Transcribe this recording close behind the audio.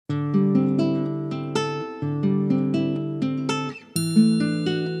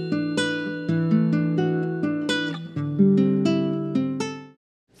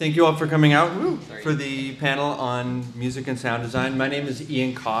Thank you all for coming out for the panel on music and sound design. My name is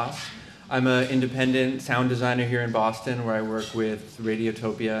Ian Koss. I'm an independent sound designer here in Boston where I work with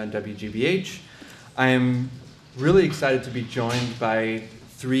Radiotopia and WGBH. I am really excited to be joined by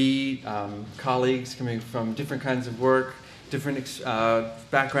three colleagues coming from different kinds of work, different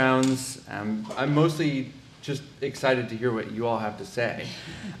backgrounds. I'm mostly just excited to hear what you all have to say.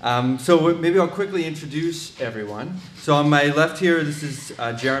 So maybe I'll quickly introduce everyone. So on my left here, this is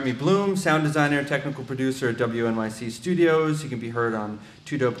Jeremy Bloom, sound designer, technical producer at WNYC Studios. He can be heard on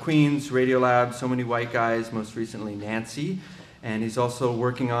Two Dope Queens, Radiolab, So Many White Guys, most recently Nancy. And he's also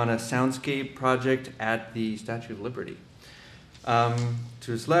working on a soundscape project at the Statue of Liberty.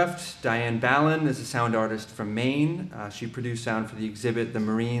 To his left, Diane Ballin is a sound artist from Maine. She produced sound for the exhibit The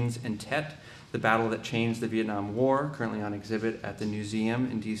Marines and Tet, the battle that changed the Vietnam War, currently on exhibit at the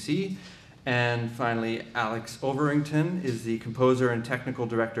Museum in DC. And finally, Alex Overington is the composer and technical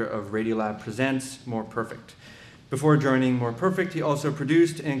director of Radiolab Presents More Perfect. Before joining More Perfect, he also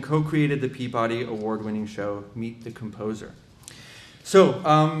produced and co-created the Peabody Award-winning show, Meet the Composer. So,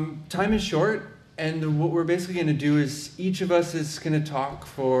 time is short, and what we're basically going to do is each of us is going to talk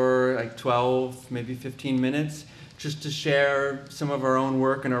for like 12, maybe 15 minutes, just to share some of our own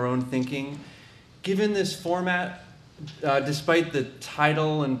work and our own thinking. Given this format, despite the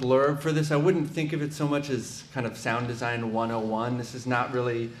title and blurb for this, I wouldn't think of it so much as kind of sound design 101. This is not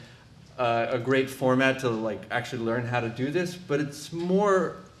really a great format to like actually learn how to do this, but it's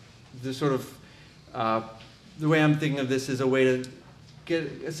more the sort of, the way I'm thinking of this is a way to get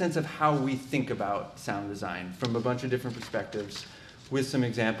a sense of how we think about sound design from a bunch of different perspectives with some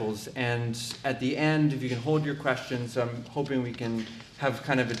examples. And at the end, if you can hold your questions, I'm hoping we can have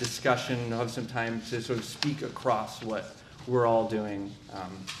kind of a discussion, have some time to sort of speak across what we're all doing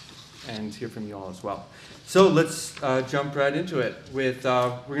and hear from you all as well. So let's jump right into it. We're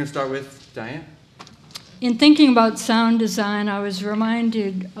going to start with Diane. In thinking about sound design, I was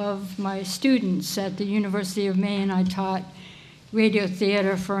reminded of my students at the University of Maine. I taught radio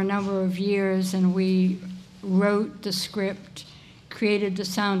theater for a number of years, and we wrote the script, created the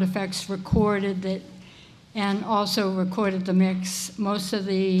sound effects, recorded it, and also recorded the mix. Most of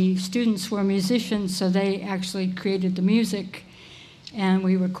the students were musicians, so they actually created the music, and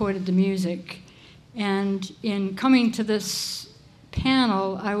we recorded the music. And in coming to this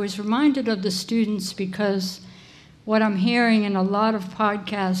panel, I was reminded of the students because what I'm hearing in a lot of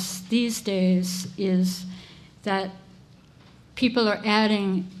podcasts these days is that people are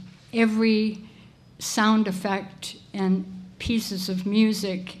adding every sound effect and pieces of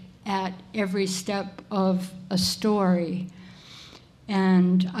music at every step of a story.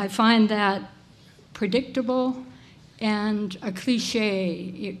 And I find that predictable and a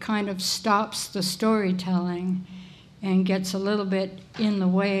cliche. It kind of stops the storytelling and gets a little bit in the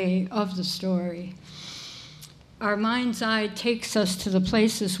way of the story. Our mind's eye takes us to the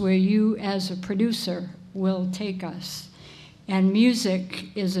places where you as a producer will take us. And music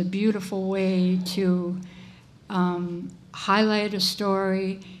is a beautiful way to highlight a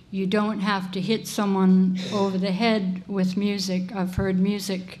story. You don't have to hit someone over the head with music. I've heard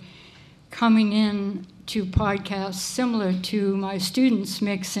music coming in to podcasts similar to my students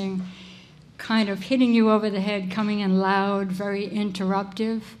mixing, kind of hitting you over the head, coming in loud, very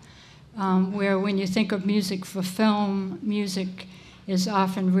interruptive, where when you think of music for film, music is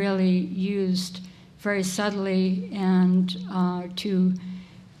often really used very subtly and to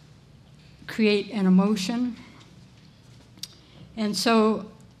create an emotion. And so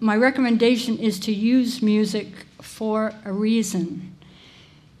my recommendation is to use music for a reason.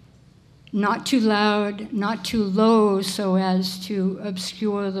 Not too loud, not too low so as to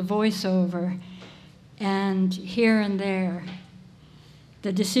obscure the voiceover. And here and there,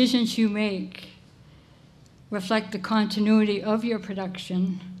 the decisions you make reflect the continuity of your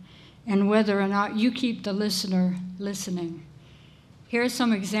production and whether or not you keep the listener listening. Here are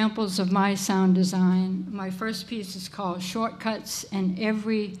some examples of my sound design. My first piece is called Shortcuts, and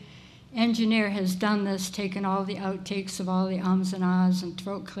every engineer has done this, taken all the outtakes of all the ums and ahs and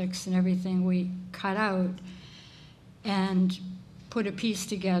throat clicks and everything we cut out and put a piece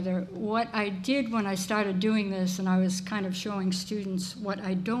together. What I did when I started doing this, and I was kind of showing students what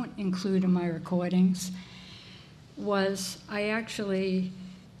I don't include in my recordings, was I actually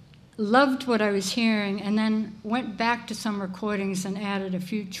loved what I was hearing and then went back to some recordings and added a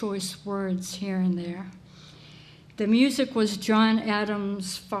few choice words here and there. The music was John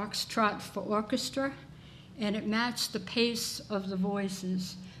Adams' Foxtrot for Orchestra, and it matched the pace of the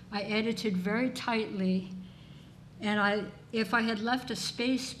voices. I edited very tightly, and if I had left a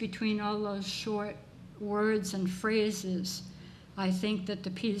space between all those short words and phrases, I think that the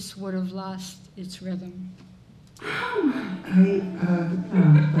piece would have lost its rhythm.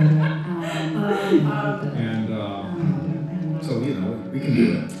 So, you know, we can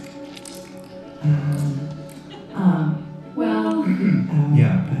do it. Well,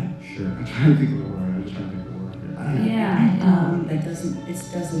 Yeah, sure. I'm trying to think of the word. I'm just trying to think of the word here. yeah, it doesn't, it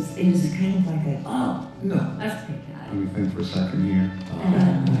is kind of like a, oh, No. that's pretty bad. Let me think for a second here.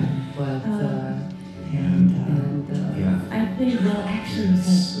 Yeah. I think, well, actually,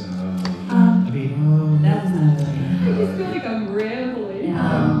 It's, that was not good. I just feel like I'm rambling.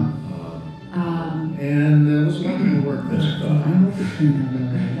 and what's the other word that's Is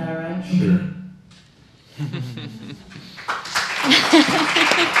that all right? Sure.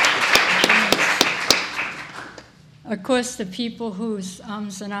 Of course, the people whose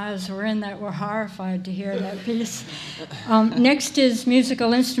ums and ahs were in that were horrified to hear that piece. Next is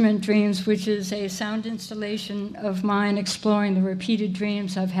Musical Instrument Dreams, which is a sound installation of mine exploring the repeated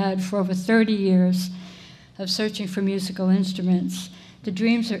dreams I've had for over 30 years of searching for musical instruments. The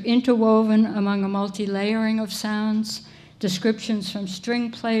dreams are interwoven among a multi-layering of sounds. Descriptions from string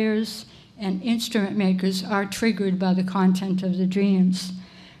players and instrument makers are triggered by the content of the dreams.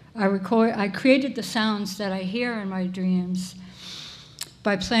 I created the sounds that I hear in my dreams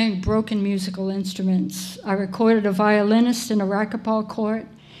by playing broken musical instruments. I recorded a violinist in a racquetball court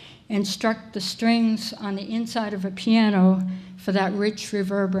and struck the strings on the inside of a piano for that rich,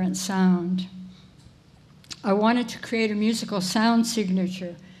 reverberant sound. I wanted to create a musical sound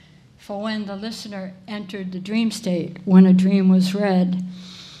signature for when the listener entered the dream state, when a dream was read.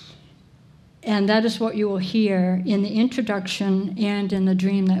 And that is what you will hear in the introduction and in the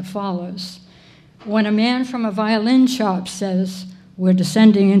dream that follows. When a man from a violin shop says, "We're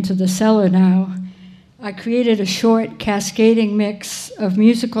descending into the cellar now," I created a short cascading mix of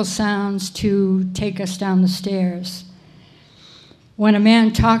musical sounds to take us down the stairs. When a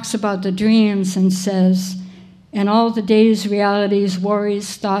man talks about the dreams and says, "And all the day's realities,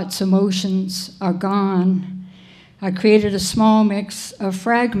 worries, thoughts, emotions are gone," I created a small mix of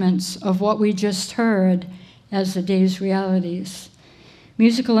fragments of what we just heard as the day's realities.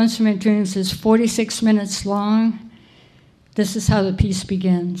 Musical Instrument Dreams is 46 minutes long. This is how the piece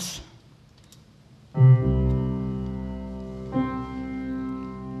begins.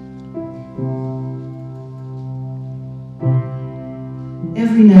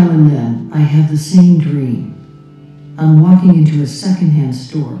 Every now and then, I have the same dream. I'm walking into a secondhand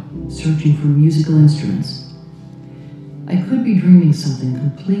store, searching for musical instruments. I could be dreaming something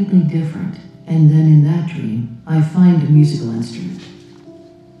completely different, and then in that dream, I find a musical instrument.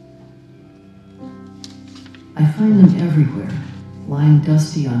 I find them everywhere, lying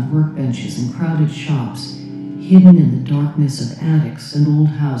dusty on workbenches and crowded shops, hidden in the darkness of attics and old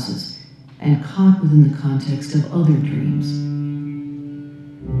houses, and caught within the context of other dreams.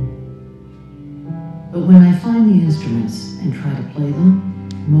 But when I find the instruments and try to play them,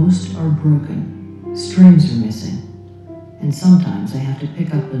 most are broken, strings are missing, and sometimes I have to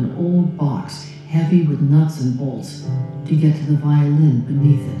pick up an old box heavy with nuts and bolts to get to the violin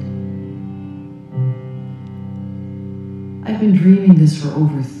beneath it. I've been dreaming this for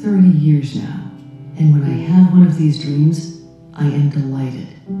over 30 years now, and when I have one of these dreams, I am delighted.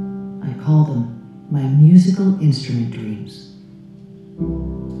 I call them my musical instrument dreams.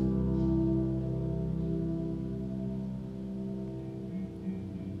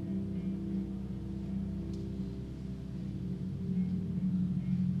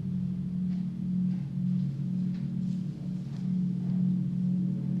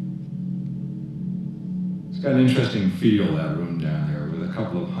 It's got an interesting feel, that room down there, with a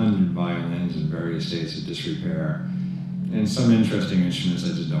couple of hundred violins in various states of disrepair, and some interesting instruments I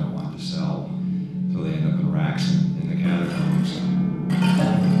just don't want to sell, so they end up in racks in the catacombs.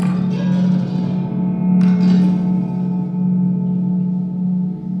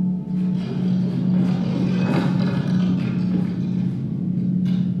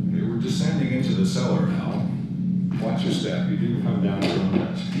 Okay, we're descending into the cellar now. Watch your step, you do come down your own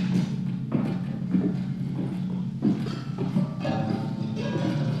risk.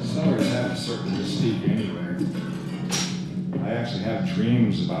 Cellars have a certain mystique anyway. I actually have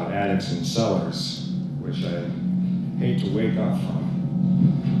dreams about attics and cellars, which I hate to wake up from.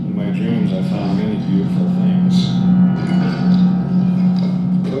 In my dreams, I found many beautiful things.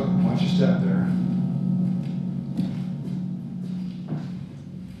 Oh, watch your step there.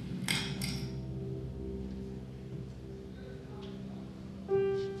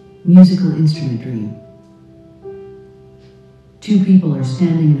 Musical instrument dream. Two people are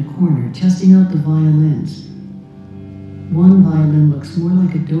standing in a corner testing out the violins. One violin looks more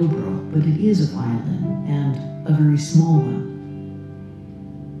like a dobro, but it is a violin, and a very small one.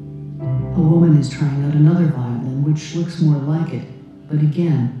 A woman is trying out another violin, which looks more like it, but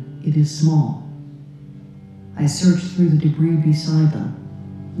again, it is small. I search through the debris beside them.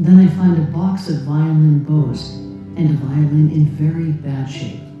 Then I find a box of violin bows and a violin in very bad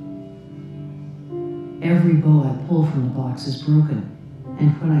shape. Every bow I pull from the box is broken,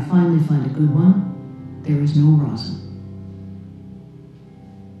 and when I finally find a good one, there is no rosin.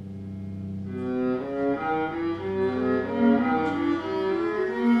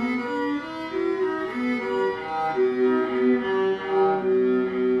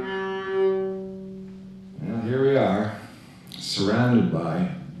 Well, here we are, surrounded by,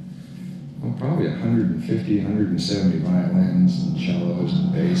 well, probably 150, 170 violins and cellos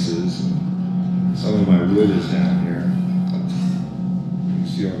and basses, and some of my wood is down here. You can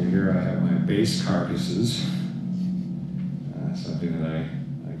see over here I have my bass carcasses, something that I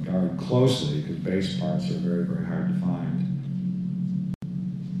guard closely because bass parts are very, very hard to find.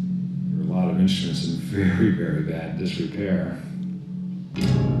 There are a lot of instruments in very, very bad disrepair.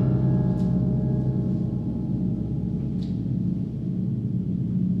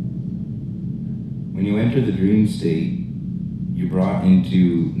 When you enter the dream state, you're brought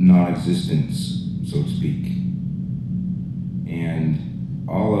into non-existence, so to speak. And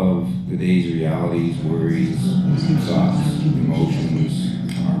all of the day's realities, worries, thoughts, emotions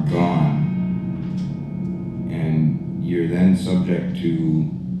are gone. And you're then subject to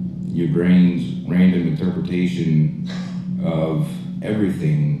your brain's random interpretation of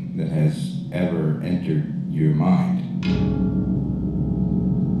everything that has ever entered your mind.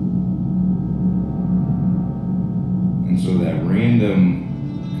 And so that random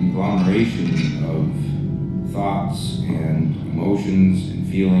conglomeration of thoughts and emotions and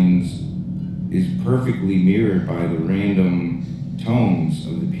feelings is perfectly mirrored by the random tones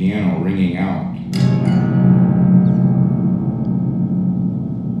of the piano ringing out.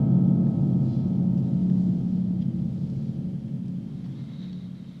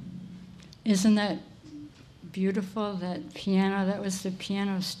 Isn't that beautiful, that piano? That was the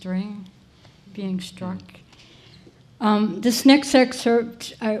piano string being struck. This next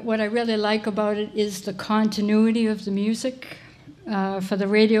excerpt, what I really like about it is the continuity of the music. For the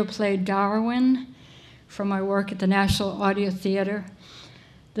radio play Darwin, from my work at the National Audio Theatre,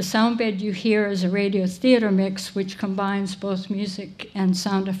 the sound bed you hear is a radio theater mix which combines both music and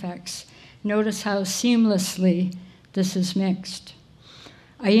sound effects. Notice how seamlessly this is mixed.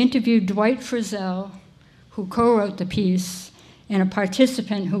 I interviewed Dwight Frizzell, who co-wrote the piece, and a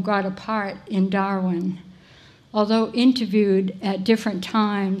participant who got a part in Darwin. Although interviewed at different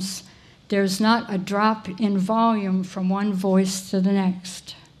times, there's not a drop in volume from one voice to the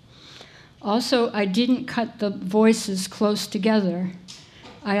next. Also, I didn't cut the voices close together.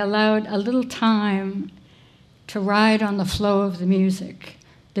 I allowed a little time to ride on the flow of the music.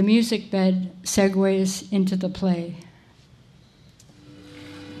 The music bed segues into the play.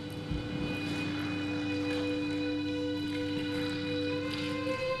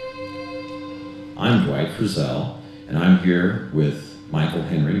 I'm Dwight Frizzell, and I'm here with Michael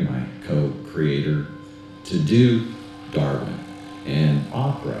Henry, my co-creator, to do Darwin, an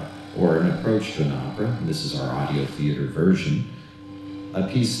opera, or an approach to an opera. This is our audio theater version, a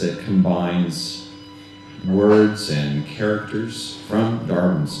piece that combines words and characters from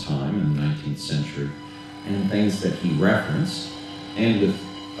Darwin's time in the 19th century, and things that he referenced, and with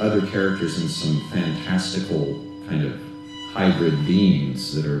other characters and some fantastical kind of hybrid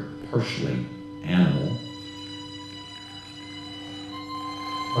beings that are partially animal.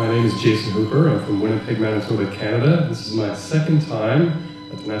 My name is Jason Hooper. I'm from Winnipeg, Manitoba, Canada. This is my second time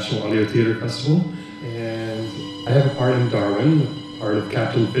at the National Audio Theatre Festival, and I have a part in Darwin, part of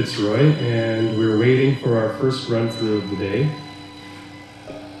Captain Fitzroy, and we're waiting for our first run-through of the day.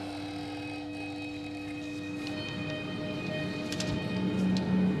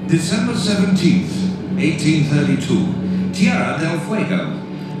 December 17th, 1832, Tierra del Fuego.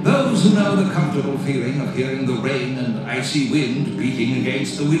 Those who know the comfortable feeling of hearing the rain and icy wind beating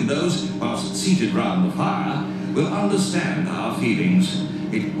against the windows whilst seated round the fire will understand our feelings.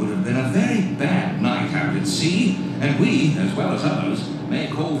 It would have been a very bad night out at sea, and we, as well as others,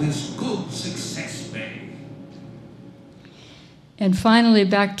 may call this good success day. And finally,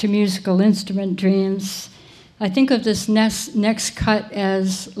 back to musical instrument dreams. I think of this next cut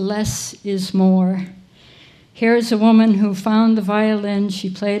as less is more. Here is a woman who found the violin she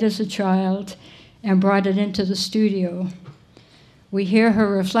played as a child and brought it into the studio. We hear her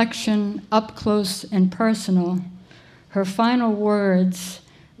reflection up close and personal. Her final words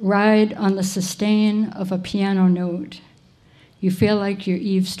ride on the sustain of a piano note. You feel like you're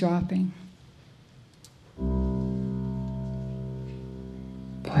eavesdropping.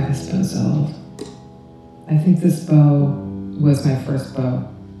 Boy, this bow's old. I think this bow was my first bow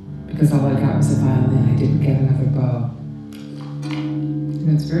because all I got was a violin. I didn't get another bow. And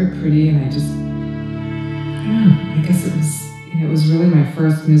it's very pretty, and I don't know, I guess it was really my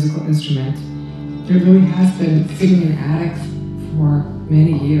first musical instrument. It really has been sitting in attics for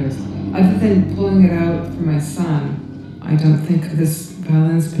many years. Other than pulling it out for my son, I don't think this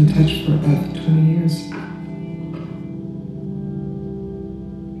violin's been touched for about 20 years.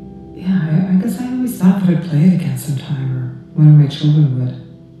 Yeah, I guess I always thought that I'd play it again sometime, or one of my children would.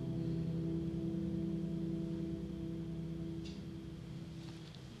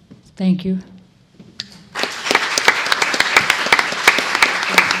 Thank you.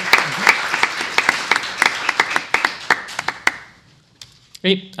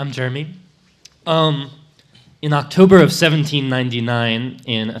 Hey, I'm Jeremy. In October of 1799,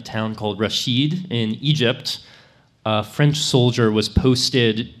 in a town called Rashid in Egypt, a French soldier was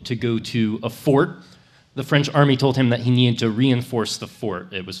posted to go to a fort. The French army told him that he needed to reinforce the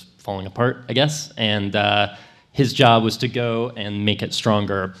fort. It was falling apart, I guess, and his job was to go and make it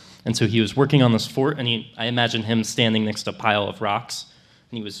stronger. And so he was working on this fort, and I imagine him standing next to a pile of rocks,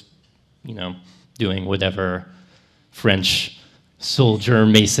 and he was, doing whatever French soldier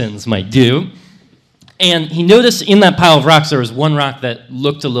masons might do. And he noticed in that pile of rocks there was one rock that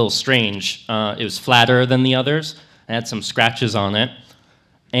looked a little strange. It was flatter than the others. It had some scratches on it.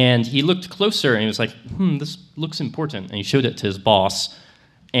 And he looked closer and he was like, this looks important. And he showed it to his boss.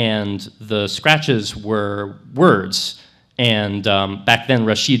 And the scratches were words. And back then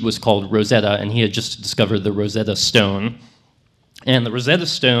Rashid was called Rosetta, and he had just discovered the Rosetta Stone. And the Rosetta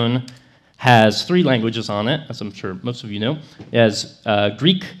Stone has 3 languages on it, as I'm sure most of you know. It has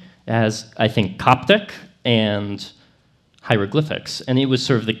Greek, it has, I think, Coptic, and hieroglyphics. And it was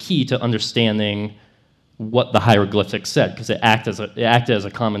sort of the key to understanding what the hieroglyphics said, because it acted as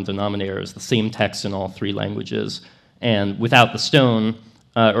a common denominator. It was the same text in all 3 languages. And without the stone,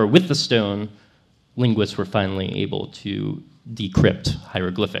 or with the stone, linguists were finally able to decrypt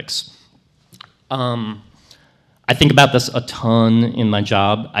hieroglyphics. I think about this a ton in my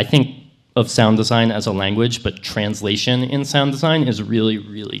job. I think of sound design as a language, but translation in sound design is really,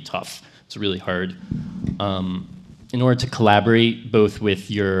 really tough. It's really hard. In order to collaborate both with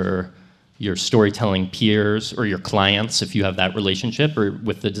your storytelling peers or your clients, if you have that relationship, or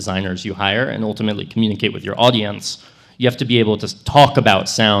with the designers you hire, and ultimately communicate with your audience, you have to be able to talk about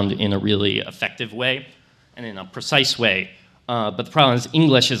sound in a really effective way and in a precise way. But the problem is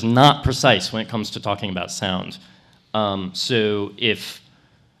English is not precise when it comes to talking about sound. So if,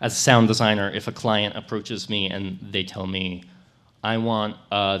 as a sound designer, if a client approaches me and they tell me, I want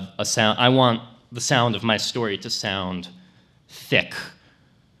the sound of my story to sound thick,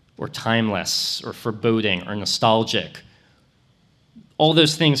 or timeless, or foreboding, or nostalgic, all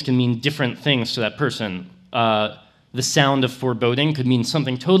those things can mean different things to that person. The sound of foreboding could mean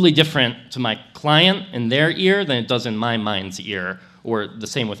something totally different to my client in their ear than it does in my mind's ear, or the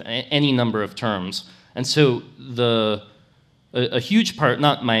same with any number of terms. And so a huge part,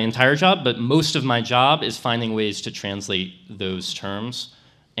 not my entire job, but most of my job is finding ways to translate those terms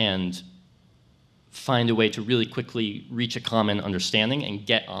and find a way to really quickly reach a common understanding and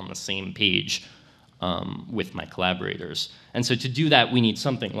get on the same page with my collaborators. And so to do that, we need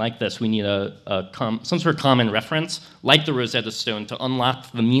something like this. We need some sort of common reference, like the Rosetta Stone, to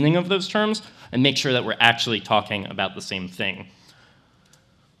unlock the meaning of those terms and make sure that we're actually talking about the same thing.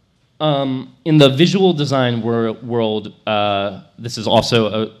 In the visual design world, this is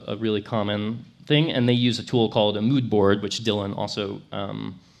also a really common thing, and they use a tool called a mood board, which Dylan also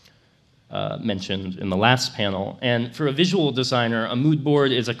mentioned in the last panel. And for a visual designer, a mood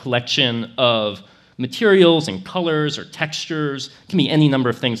board is a collection of materials and colors or textures. It can be any number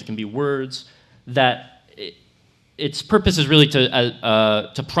of things. It can be words. That its purpose is really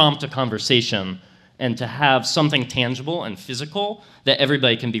to prompt a conversation and to have something tangible and physical that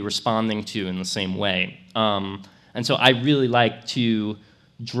everybody can be responding to in the same way. And so I really like to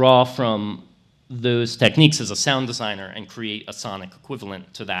draw from those techniques as a sound designer and create a sonic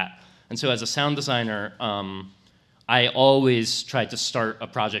equivalent to that. And so as a sound designer, I always try to start a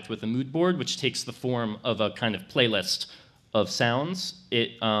project with a mood board, which takes the form of a kind of playlist of sounds.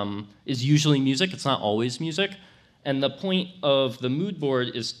 It is usually music. It's not always music. And the point of the mood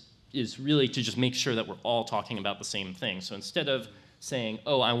board is really to just make sure that we're all talking about the same thing. So instead of saying,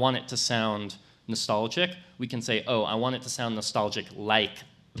 oh, I want it to sound nostalgic, we can say, oh, I want it to sound nostalgic like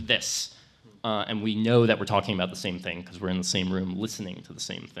this. And we know that we're talking about the same thing because we're in the same room listening to the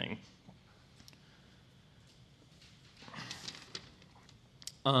same thing.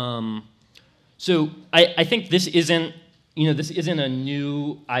 So I think this isn't this isn't a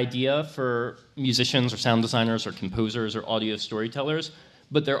new idea for musicians or sound designers or composers or audio storytellers,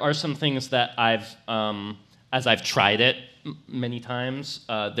 but there are some things that as I've tried it many times,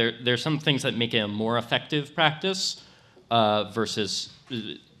 there's some things that make it a more effective practice versus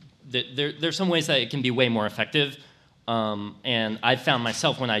there's some ways that it can be way more effective. And I've found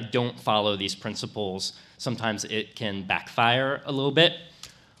myself when I don't follow these principles, sometimes it can backfire a little bit.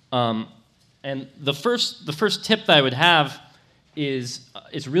 And the first tip that I would have is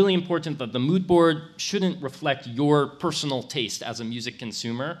it's really important that the mood board shouldn't reflect your personal taste as a music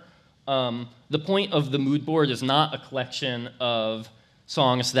consumer. The point of the mood board is not a collection of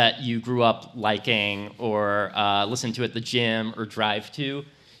songs that you grew up liking or listen to at the gym or drive to.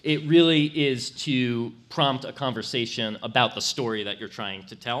 It really is to prompt a conversation about the story that you're trying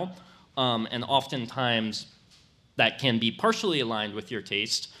to tell. And oftentimes that can be partially aligned with your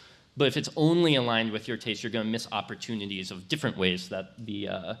taste, but if it's only aligned with your taste, you're going to miss opportunities of different ways that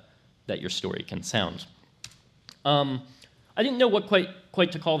that your story can sound. I didn't know what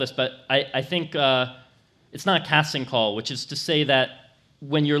quite to call this, but I think it's not a casting call, which is to say that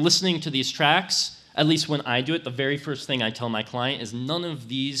when you're listening to these tracks, at least when I do it, the very first thing I tell my client is none of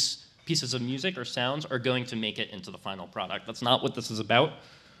these pieces of music or sounds are going to make it into the final product. That's not what this is about.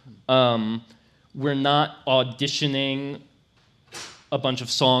 We're not auditioning a bunch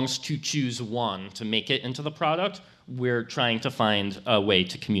of songs to choose one to make it into the product. We're trying to find a way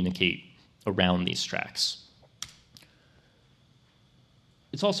to communicate around these tracks.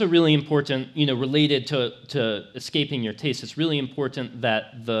 It's also really important, related to escaping your taste, it's really important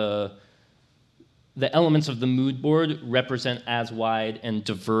that the elements of the mood board represent as wide and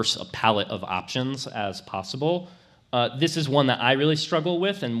diverse a palette of options as possible. This is one that I really struggle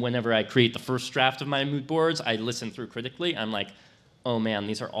with, and whenever I create the first draft of my mood boards, I listen through critically. I'm like, oh man,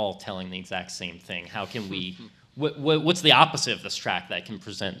 these are all telling the exact same thing. How can we, what's the opposite of this track that I can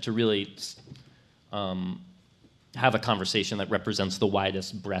present to really have a conversation that represents the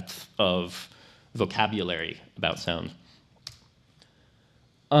widest breadth of vocabulary about sound?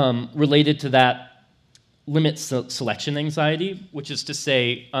 Related to that, limit selection anxiety, which is to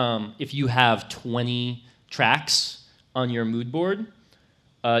say, if you have 20 tracks on your mood board,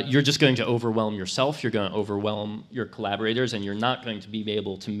 you're just going to overwhelm yourself, you're going to overwhelm your collaborators, and you're not going to be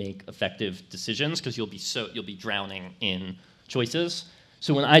able to make effective decisions because you'll be drowning in choices.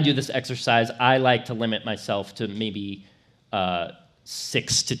 So when I do this exercise, I like to limit myself to maybe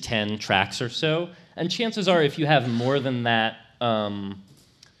 6 to 10 tracks or so. And chances are, if you have more than that,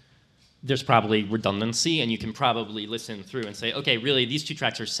 there's probably redundancy, and you can probably listen through and say, okay, really, these two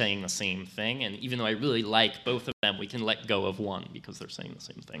tracks are saying the same thing, and even though I really like both of them, we can let go of one because they're saying the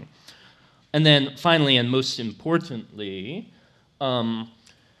same thing. And then finally, and most importantly,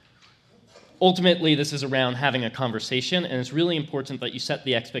 ultimately, this is around having a conversation, and it's really important that you set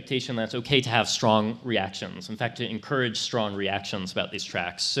the expectation that it's okay to have strong reactions. In fact, to encourage strong reactions about these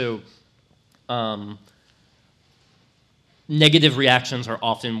tracks. So negative reactions are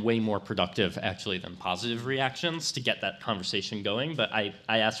often way more productive, actually, than positive reactions to get that conversation going, but I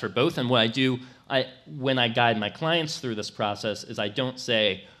ask for both, and what I do when I guide my clients through this process is I don't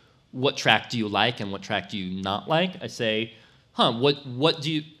say, what track do you like and what track do you not like? I say, what do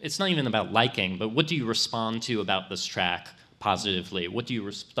you, it's not even about liking, but what do you respond to about this track positively? What do you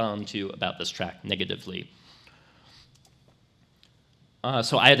respond to about this track negatively?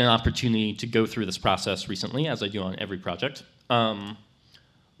 So I had an opportunity to go through this process recently, as I do on every project. I'm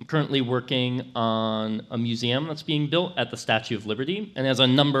currently working on a museum that's being built at the Statue of Liberty, and has a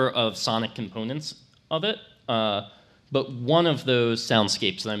number of sonic components of it. But one of those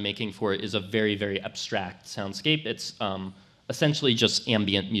soundscapes that I'm making for it is a very, very abstract soundscape. It's essentially just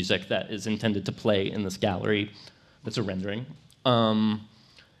ambient music that is intended to play in this gallery that's a rendering.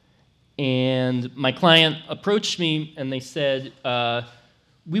 And my client approached me and they said,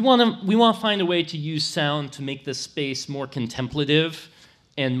 we want to find a way to use sound to make this space more contemplative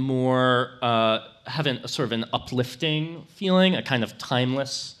and more have a sort of an uplifting feeling, a kind of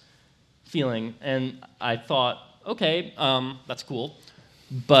timeless feeling. And I thought, okay, that's cool,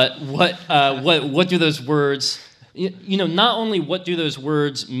 but what do those words, not only what do those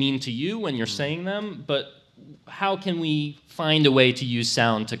words mean to you when you're saying them, but how can we find a way to use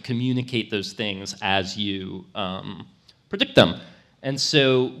sound to communicate those things as you predict them? And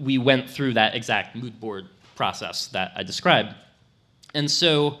so we went through that exact mood board process that I described. And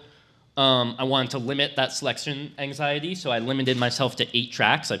so I wanted to limit that selection anxiety, so I limited myself to 8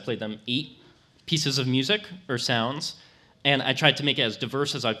 tracks. I played them 8 pieces of music or sounds, and I tried to make it as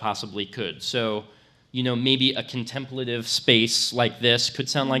diverse as I possibly could. So, maybe a contemplative space like this could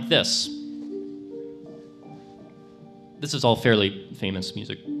sound like this. This is all fairly famous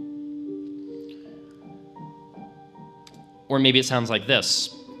music. Or maybe it sounds like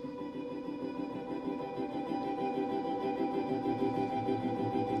this.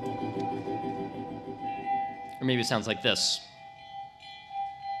 Or maybe it sounds like this.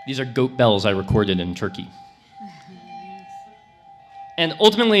 These are goat bells I recorded in Turkey. And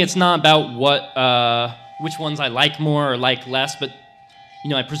ultimately, it's not about which ones I like more or like less, but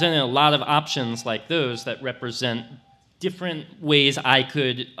I presented a lot of options like those that represent different ways I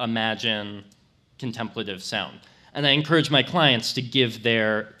could imagine contemplative sound. And I encourage my clients to give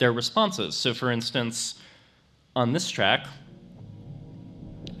their responses. So for instance, on this track,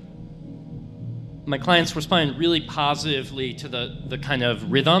 my clients responded really positively to the kind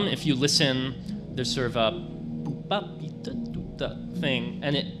of rhythm. If you listen, there's sort of a thing,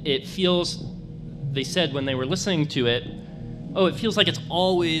 and it feels, they said when they were listening to it, it feels like it's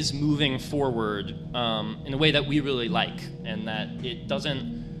always moving forward in a way that we really like, and that it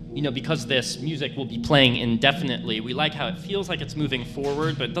doesn't, because this music will be playing indefinitely, we like how it feels like it's moving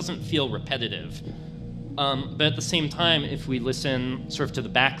forward, but it doesn't feel repetitive. But at the same time, if we listen sort of to the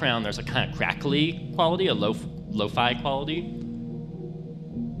background, there's a kind of crackly quality, a lo-fi quality.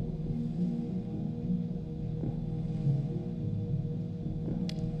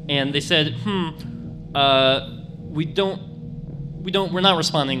 And they said, we're not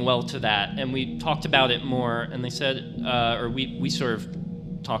responding well to that. And we talked about it more, and they said, we sort of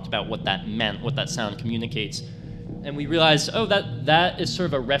talked about what that meant, what that sound communicates. And we realized, that is sort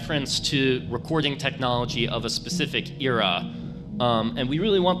of a reference to recording technology of a specific era. And we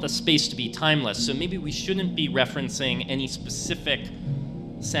really want the space to be timeless, so maybe we shouldn't be referencing any specific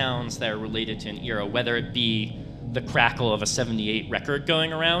sounds that are related to an era, whether it be the crackle of a 78 record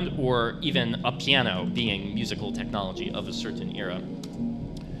going around, or even a piano being musical technology of a certain era.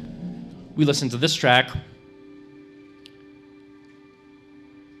 We listened to this track,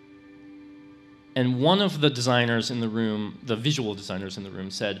 and one of the designers in the room, the visual designers in the room,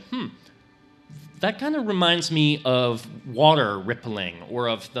 said, that kind of reminds me of water rippling, or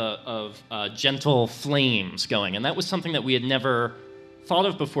of gentle flames going. And that was something that we had never thought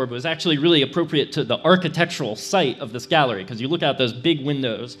of before, but was actually really appropriate to the architectural site of this gallery, because you look out those big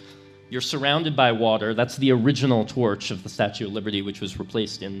windows, you're surrounded by water. That's the original torch of the Statue of Liberty, which was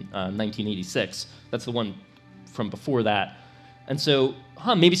replaced in 1986. That's the one from before that. And so,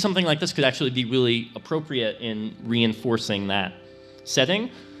 maybe something like this could actually be really appropriate in reinforcing that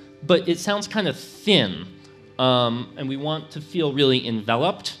setting. But it sounds kind of thin, and we want to feel really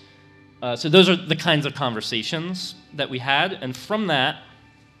enveloped. So those are the kinds of conversations that we had, and from that,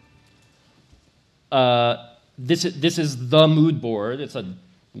 this is the mood board. It's a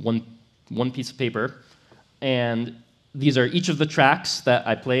one piece of paper, and these are each of the tracks that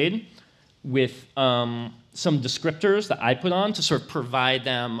I played with some descriptors that I put on to sort of provide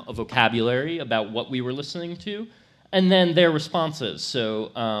them a vocabulary about what we were listening to, and then their responses.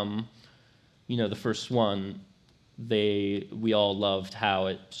 So, the first one, we all loved how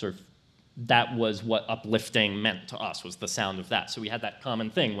it sort of, that was what uplifting meant to us, was the sound of that. So we had that common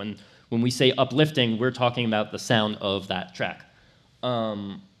thing. When we say uplifting, we're talking about the sound of that track.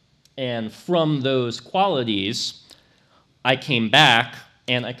 And from those qualities, I came back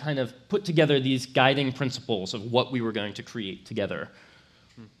and I kind of put together these guiding principles of what we were going to create together.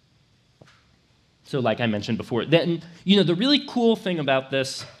 So like I mentioned before, then, the really cool thing about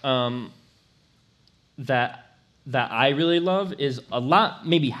this that I really love is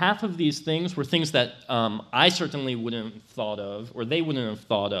maybe half of these things were things that I certainly wouldn't have thought of, or they wouldn't have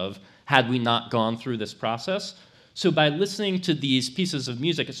thought of, had we not gone through this process. So by listening to these pieces of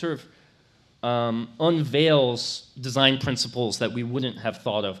music, it sort of unveils design principles that we wouldn't have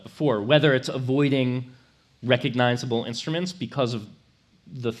thought of before, whether it's avoiding recognizable instruments because of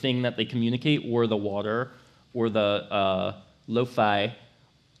the thing that they communicate, or the water, or the lo-fi.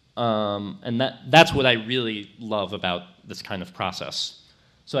 And that's what I really love about this kind of process.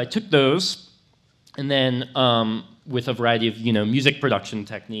 So I took those, and then with a variety of music production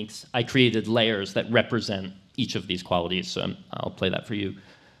techniques, I created layers that represent each of these qualities. So I'll play that for you.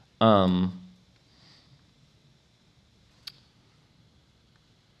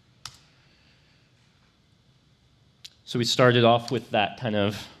 So we started off with that kind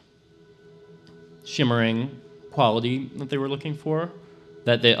of shimmering quality that they were looking for,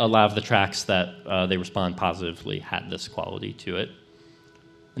 that a lot of the tracks that they respond positively had this quality to it.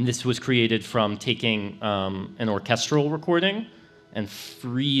 And this was created from taking an orchestral recording and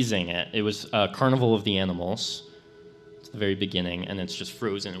freezing it. It was Carnival of the Animals. It's the very beginning, and it's just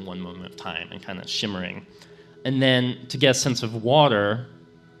frozen in one moment of time and kind of shimmering. And then to get a sense of water,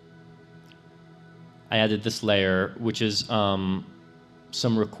 I added this layer, which is some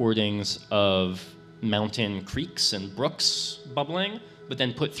recordings of mountain creeks and brooks bubbling, but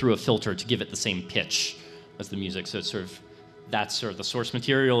then put through a filter to give it the same pitch as the music. So it's that's sort of the source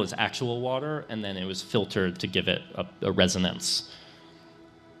material is actual water, and then it was filtered to give it a resonance.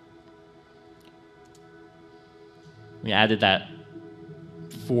 We added that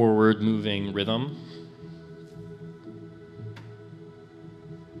forward-moving rhythm.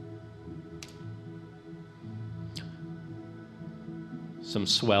 Some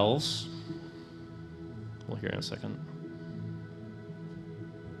swells. We'll hear in a second.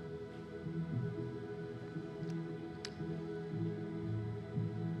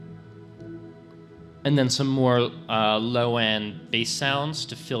 And then some more low-end bass sounds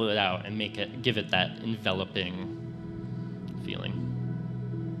to fill it out and give it that enveloping feeling.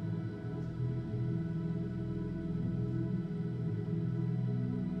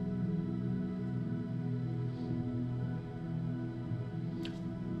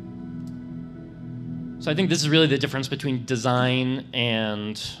 So I think this is really the difference between design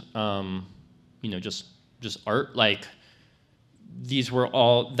and, just art. Like, these were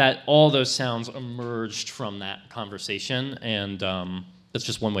all those sounds emerged from that conversation, and that's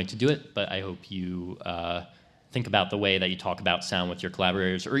just one way to do it. But I hope you think about the way that you talk about sound with your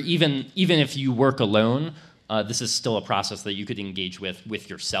collaborators, or even if you work alone, this is still a process that you could engage with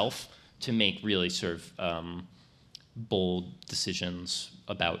yourself to make really sort of bold decisions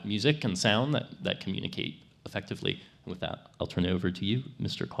about music and sound that communicate effectively. And with that, I'll turn it over to you,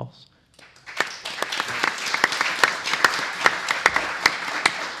 Mr. Koss.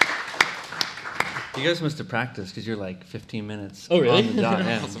 You guys must have practiced because you're like 15 minutes Oh, really? on the dot.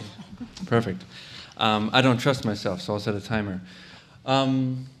 Yeah. Awesome. Perfect. I don't trust myself, so I'll set a timer.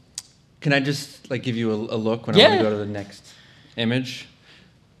 Can I just give you a look when I want to go to the next image?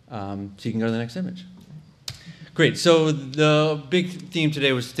 So you can go to the next image. Great. So the big theme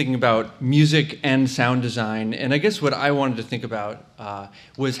today was thinking about music and sound design. And I guess what I wanted to think about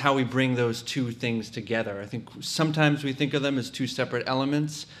was how we bring those two things together. I think sometimes we think of them as two separate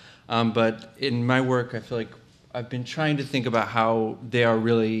elements. But in my work, I feel like I've been trying to think about how they are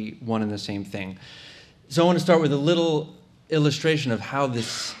really one and the same thing. So I want to start with a little illustration of how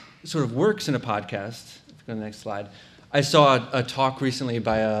this sort of works in a podcast. If you go to the next slide. I saw a talk recently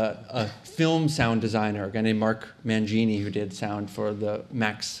by a film sound designer, a guy named Mark Mangini, who did sound for the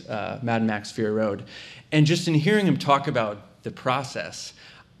Mad Max Fury Road. And just in hearing him talk about the process,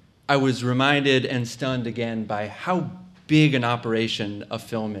 I was reminded and stunned again by how big an operation a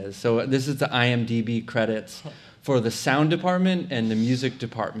film is. So this is the IMDb credits for the sound department and the music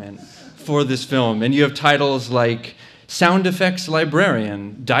department for this film. And you have titles like sound effects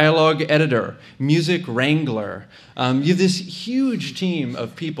librarian, dialogue editor, music wrangler. You have this huge team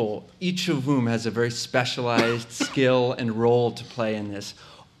of people, each of whom has a very specialized skill and role to play in this,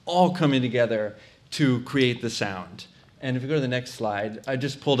 all coming together to create the sound. And if you go to the next slide, I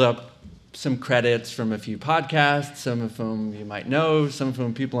just pulled up some credits from a few podcasts, some of whom you might know, some of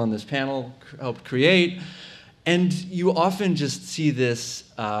whom people on this panel helped create. And you often just see this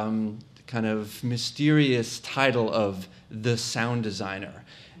kind of mysterious title of the sound designer.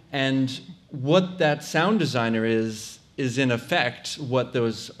 And what that sound designer is in effect what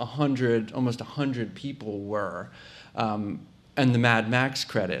those almost 100 people were, and the Mad Max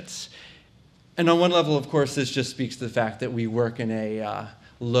credits. And on one level, of course, this just speaks to the fact that we work in a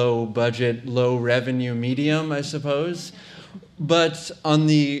low budget, low revenue medium, I suppose. But on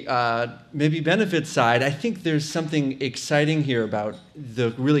the maybe benefit side, I think there's something exciting here about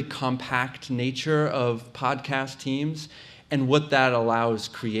the really compact nature of podcast teams and what that allows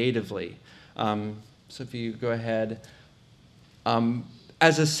creatively. So if you go ahead.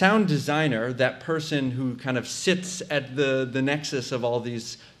 As a sound designer, that person who kind of sits at the nexus of all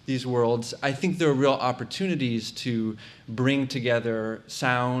these worlds, I think there are real opportunities to bring together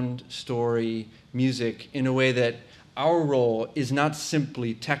sound, story, music in a way that our role is not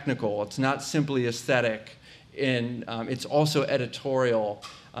simply technical, it's not simply aesthetic, and it's also editorial.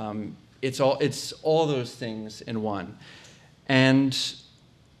 It's all those things in one. And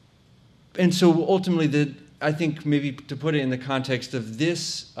so ultimately, I think maybe to put it in the context of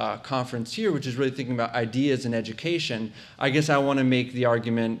this conference here, which is really thinking about ideas and education, I guess I want to make the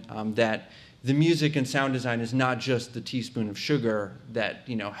argument that the music and sound design is not just the teaspoon of sugar that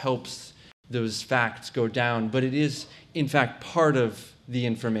helps those facts go down, but it is, in fact, part of the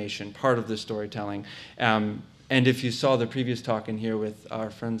information, part of the storytelling. And if you saw the previous talk in here with our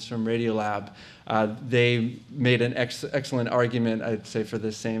friends from Radiolab, they made an excellent argument, I'd say, for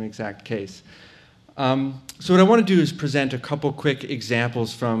the same exact case. So what I want to do is present a couple quick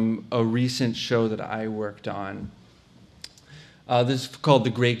examples from a recent show that I worked on. This is called The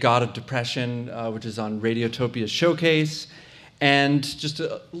Great God of Depression, which is on Radiotopia Showcase. And just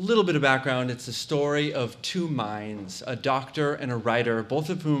a little bit of background, it's the story of two minds, a doctor and a writer,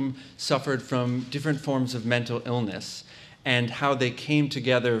 both of whom suffered from different forms of mental illness, and how they came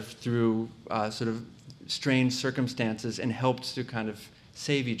together through sort of strange circumstances and helped to kind of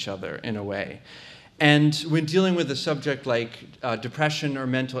save each other in a way. And when dealing with a subject like depression or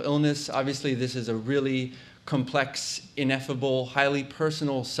mental illness, obviously this is a really complex, ineffable, highly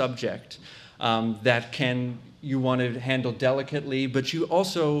personal subject that you want to handle delicately, but you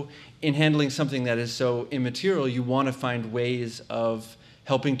also, in handling something that is so immaterial, you want to find ways of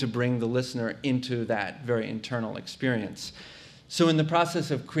helping to bring the listener into that very internal experience. So in the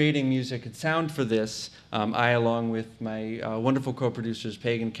process of creating music and sound for this, I, along with my wonderful co-producers,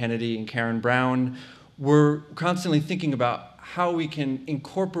 Pagan Kennedy and Karen Brown, were constantly thinking about how we can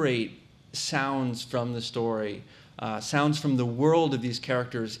incorporate sounds from the story, sounds from the world of these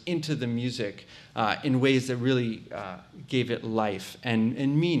characters into the music in ways that really gave it life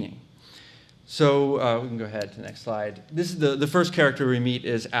and meaning. So we can go ahead to the next slide. This is the first character we meet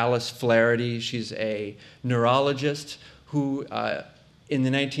is Alice Flaherty. She's a neurologist who in the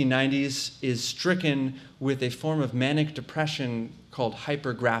 1990s is stricken with a form of manic depression called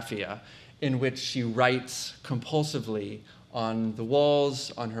hypergraphia, in which she writes compulsively on the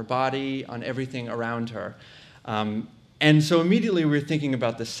walls, on her body, on everything around her. And so immediately we're thinking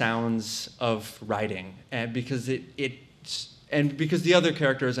about the sounds of writing, and because because the other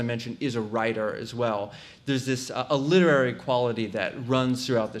character, as I mentioned, is a writer as well. There's this a literary quality that runs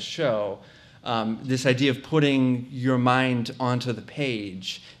throughout the show. This idea of putting your mind onto the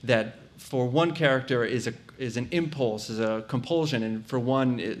page, that for one character is an impulse, is a compulsion, and for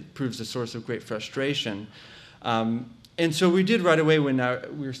one it proves a source of great frustration. And so we did right away when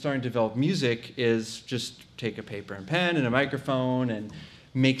we were starting to develop music is just take a paper and pen and a microphone and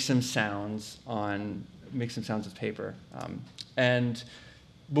make some sounds with paper. And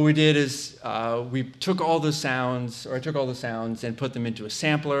what we did is we took all the sounds, or I took all the sounds and put them into a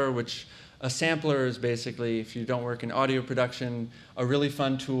sampler, which a sampler is basically, if you don't work in audio production, a really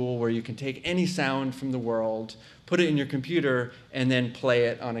fun tool where you can take any sound from the world, put it in your computer, and then play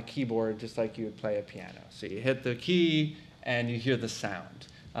it on a keyboard just like you would play a piano. So you hit the key and you hear the sound.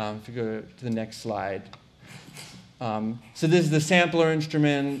 If you go to the next slide. So this is the sampler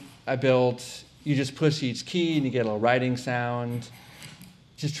instrument I built. You just push each key and you get a writing sound.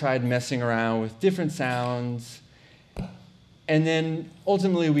 Just tried messing around with different sounds. And then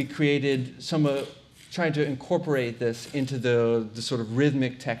ultimately we created trying to incorporate this into the sort of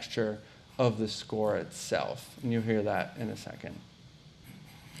rhythmic texture of the score itself. And you'll hear that in a second.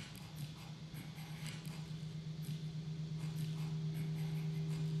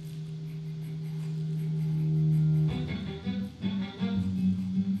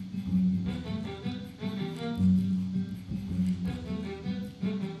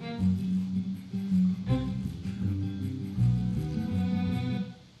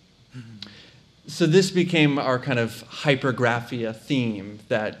 So this became our kind of hypergraphia theme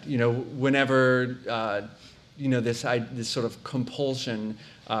that, whenever, this sort of compulsion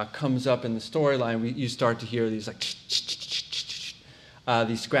comes up in the storyline, you start to hear these like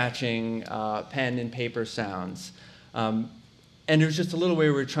these scratching pen and paper sounds. And there's just a little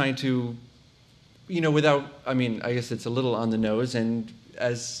way we're trying to, I guess it's a little on the nose, and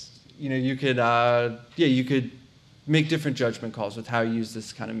as, you could make different judgment calls with how you use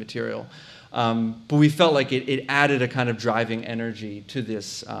this kind of material. But we felt like it added a kind of driving energy to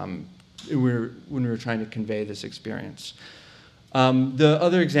this when we were trying to convey this experience. The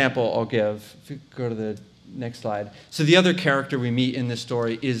other example I'll give, if you go to the next slide. So the other character we meet in this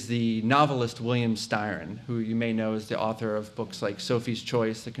story is the novelist William Styron, who you may know is the author of books like Sophie's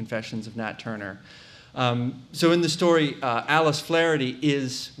Choice, The Confessions of Nat Turner. So in the story, Alice Flaherty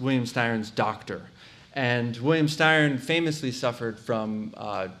is William Styron's doctor. And William Styron famously suffered from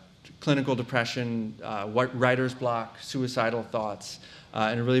clinical depression, writer's block, suicidal thoughts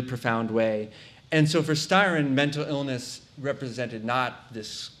in a really profound way. And so for Styron, mental illness represented not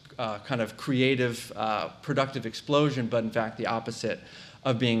this kind of creative, productive explosion, but in fact the opposite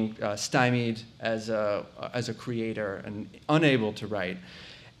of being stymied as a creator and unable to write.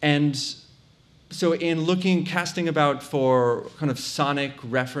 And so in casting about for kind of sonic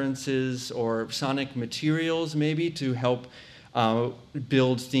references or sonic materials maybe to help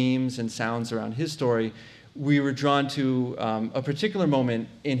build themes and sounds around his story, we were drawn to a particular moment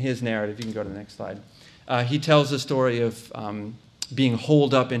in his narrative. You can go to the next slide. He tells the story of being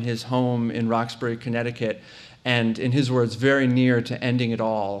holed up in his home in Roxbury, Connecticut, and in his words, very near to ending it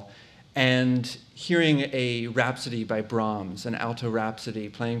all, and hearing a rhapsody by Brahms, an alto rhapsody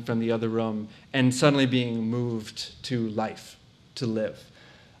playing from the other room, and suddenly being moved to life, to live.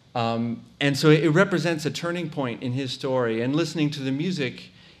 And so it represents a turning point in his story, and listening to the music,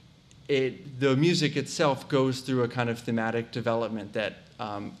 the music itself goes through a kind of thematic development that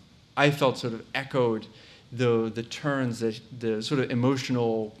I felt sort of echoed the turns, the sort of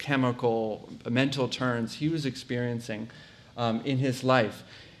emotional, chemical, mental turns he was experiencing in his life.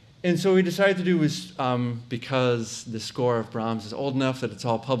 And so what we decided to do was, because the score of Brahms is old enough that it's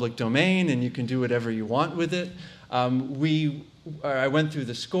all public domain and you can do whatever you want with it, I went through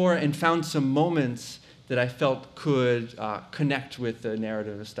the score and found some moments that I felt could connect with the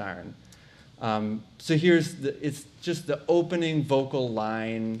narrative of Styron. So it's just the opening vocal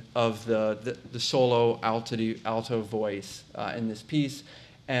line of the solo alto voice in this piece.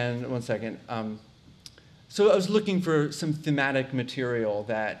 And one second. So I was looking for some thematic material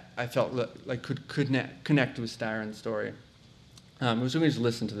that I felt like could connect with Styron's story. So we just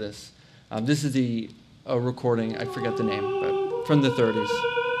listen to this. This is a recording, I forget the name, but from the 30s.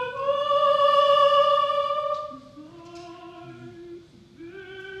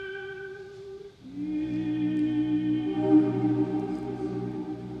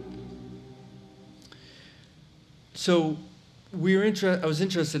 So I was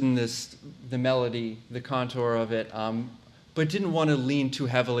interested in the melody, the contour of it, but didn't want to lean too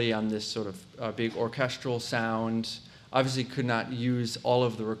heavily on this sort of big orchestral sound. Obviously could not use all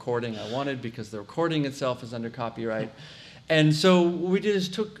of the recording I wanted because the recording itself is under copyright. And so what we did is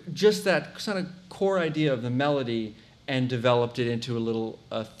took just that kind of core idea of the melody and developed it into a little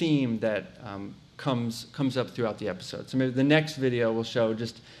theme that comes up throughout the episode. So maybe the next video will show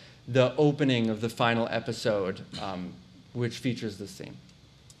just the opening of the final episode, which features this theme.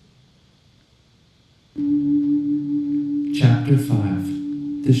 Chapter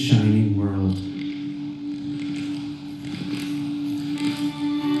 5, The Shining World.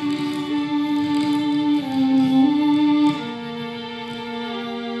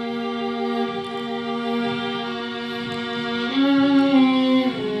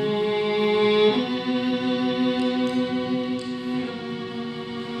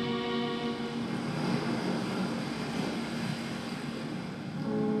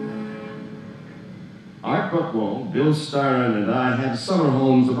 Bill Styron and I had summer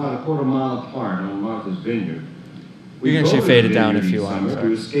homes about a quarter-mile apart on Martha's Vineyard. We can actually fade it down if you want.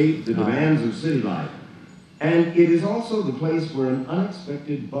 To escape the demands of city life. And it is also the place where an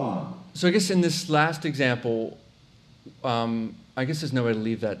unexpected bog. So I guess in this last example, I guess there's no way to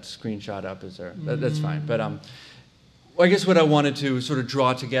leave that screenshot up, is there? That's fine. But I guess what I wanted to sort of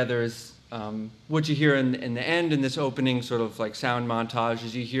draw together is what you hear in the end, in this opening sort of like sound montage,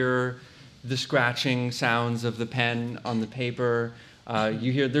 is you hear the scratching sounds of the pen on the paper.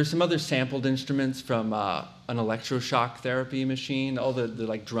 You hear there's some other sampled instruments from an electroshock therapy machine. All the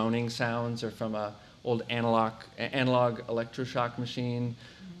like droning sounds are from a old analog electroshock machine.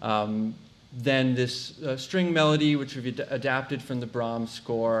 Then this string melody, which we've adapted from the Brahms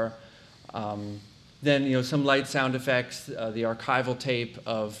score. Then some light sound effects, the archival tape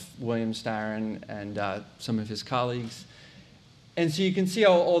of William Styron and some of his colleagues. And so you can see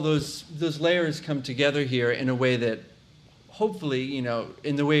how all those layers come together here in a way that hopefully,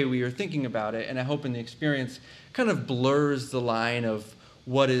 in the way we are thinking about it, and I hope in the experience, kind of blurs the line of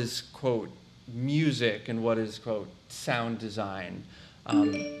what is, quote, music and what is, quote, sound design.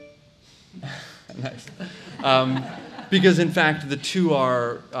 Nice. Because in fact, the two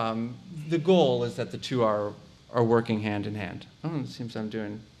are, the goal is that the two are working hand in hand. Oh, it seems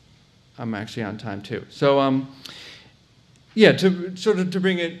I'm actually on time too. So, yeah, to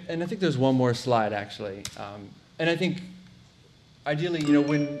bring it, and I think there's one more slide actually, and I think ideally,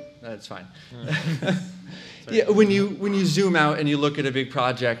 that's fine. Yeah, when you zoom out and you look at a big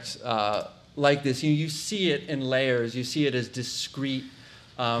project like this, you see it in layers, you see it as discrete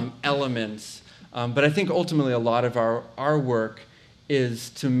elements, but I think ultimately a lot of our work is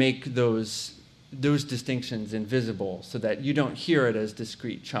to make those distinctions invisible so that you don't hear it as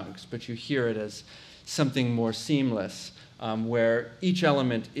discrete chunks, but you hear it as something more seamless. Where each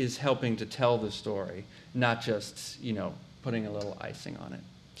element is helping to tell the story, not just, putting a little icing on it.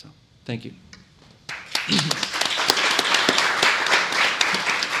 So, thank you.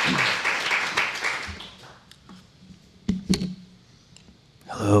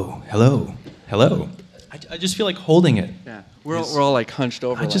 Hello. I just feel like holding it. Yeah, we're all like hunched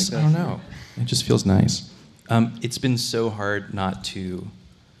over. I don't know. It just feels nice. It's been so hard not to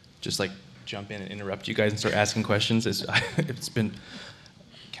just like jump in and interrupt you guys and start asking questions. It's been,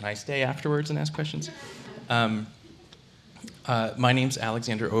 can I stay afterwards and ask questions? My name's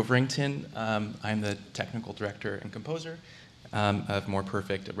Alexander Overington. I'm the technical director and composer of More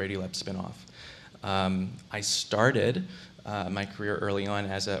Perfect, a Radiolab spinoff. I started my career early on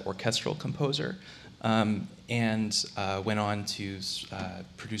as an orchestral composer and went on to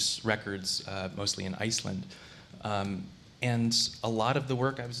produce records mostly in Iceland. And a lot of the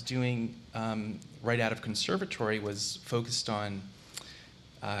work I was doing right out of conservatory was focused on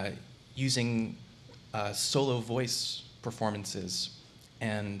using solo voice performances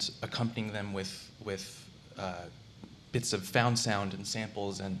and accompanying them with bits of found sound and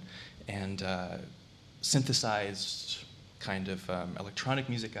samples and synthesized kind of electronic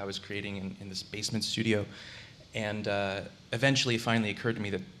music I was creating in this basement studio. And eventually it finally occurred to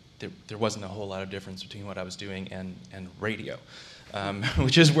me that there wasn't a whole lot of difference between what I was doing and radio,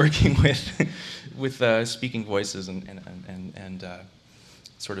 which is working with speaking voices and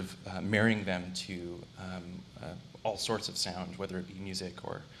sort of marrying them to all sorts of sound, whether it be music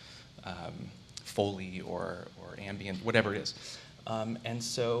or Foley or ambient, whatever it is. And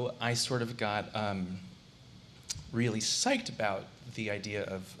so I sort of got really psyched about the idea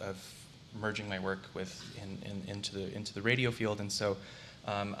of merging my work into the radio field, and so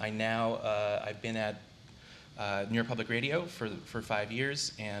I've been at New York Public Radio for 5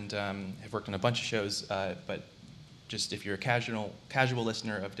 years and have worked on a bunch of shows, but just if you're a casual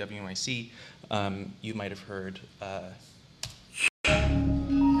listener of WNYC, you might have heard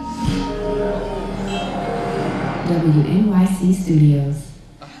WNYC Studios.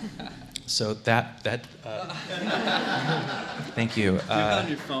 So that thank you. Do you have it on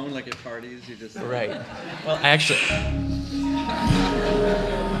your phone, like at parties? You just right. Well, actually,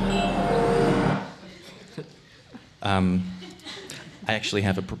 I actually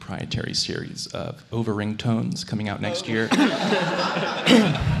have a proprietary series of over tones coming out next year.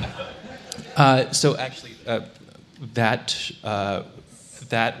 So actually, that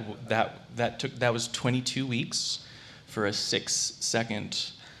was 22 weeks for a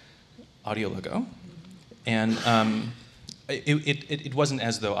 6-second audio logo, and it wasn't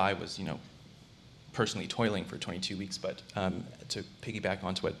as though I was, personally toiling for 22 weeks, but to piggyback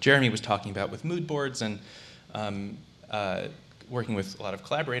onto what Jeremy was talking about with mood boards and working with a lot of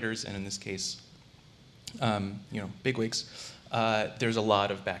collaborators, and in this case, bigwigs, there's a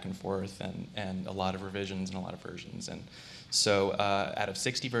lot of back and forth and a lot of revisions and a lot of versions, and so out of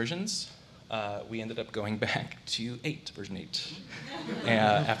 60 versions, we ended up going back to version 8,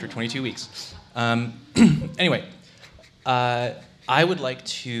 after 22 weeks. Anyway, I would like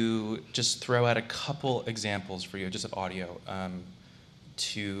to just throw out a couple examples for you, just of audio,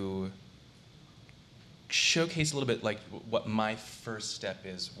 to showcase a little bit like what my first step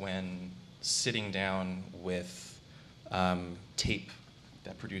is when sitting down with tape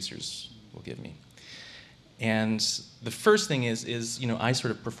that producers will give me. And the first thing is I sort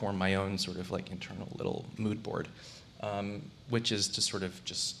of perform my own sort of like internal little mood board, which is to sort of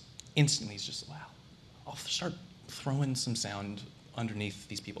just instantly wow, I'll start throwing some sound underneath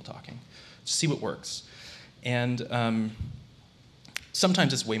these people talking, to see what works. And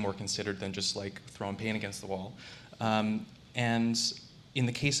sometimes it's way more considered than just like throwing paint against the wall. And in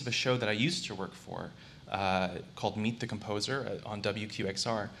the case of a show that I used to work for, called Meet the Composer on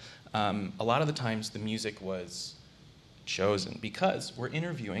WQXR, a lot of the times the music was chosen because we're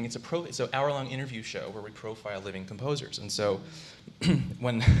interviewing. It's an hour-long interview show where we profile living composers. And so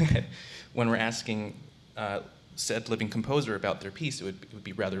when we're asking said living composer about their piece, it would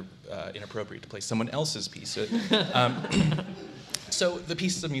be rather inappropriate to play someone else's piece. So the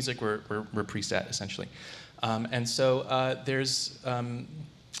pieces of music were preset, essentially. And so there's an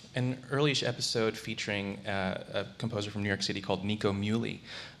early-ish episode featuring a composer from New York City called Nico Muhly.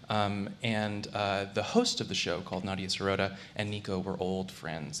 And the host of the show, called Nadia Sirota, and Nico were old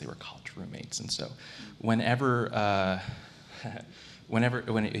friends. They were college roommates. And so whenever you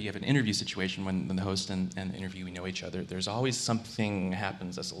have an interview situation, when the host and the interviewee know each other, there's always something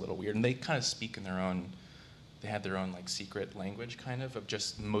happens that's a little weird. And they kind of speak in they had their own like secret language kind of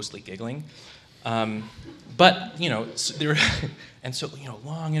just mostly giggling. But,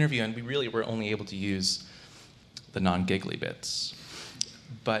 long interview, and we really were only able to use the non-giggly bits.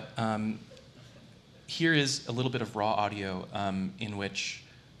 But here is a little bit of raw audio in which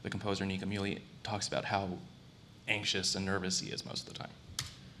the composer Nico Muhly talks about how anxious and nervous he is most of the time.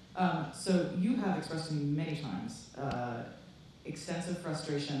 So you have expressed to me many times extensive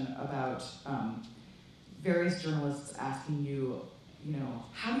frustration about various journalists asking you,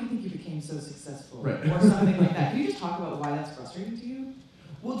 how do you think you became so successful? Right. Or something like that. Can you just talk about why that's frustrating to you?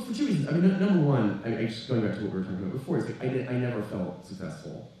 Well, for two reasons. I mean, number one, just going back to what we were talking about before, is like I never felt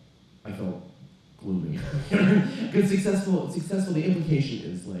successful. I felt gloomy. Because successful, the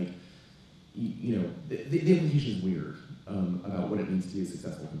implication is like, you know, the implication is weird about what it means to be a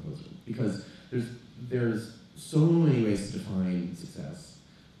successful composer. Because there's so many ways to define success.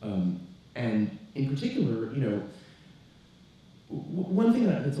 And in particular, you know, one thing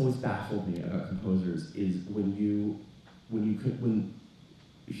that's always baffled me about composers is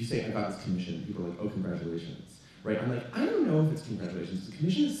if you say, I got this commission, people are like, oh, congratulations, right? I'm like, I don't know if it's congratulations. The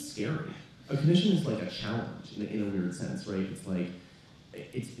commission is scary. A commission is like a challenge in a weird sense, right? It's like,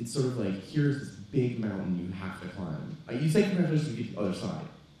 it's sort of like, here's this big mountain you have to climb. You say congratulations, you get to the other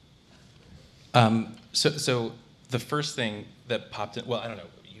side. So the first thing that popped in, well, I don't know,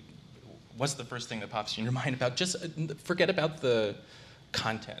 what's the first thing that pops in your mind about, just forget about the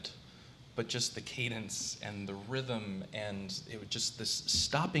content, but just the cadence and the rhythm and it was just this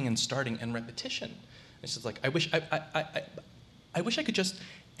stopping and starting and repetition. It's just like, I wish I could just,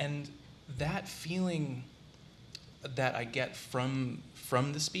 and that feeling that I get from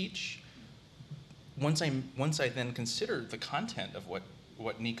the speech, once I then consider the content of what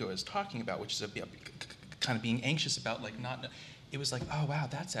Nico is talking about, which is kind of being anxious about, like it was like, oh wow,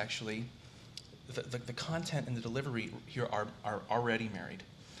 that's actually, the content and the delivery here are already married.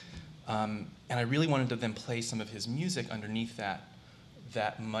 And I really wanted to then play some of his music underneath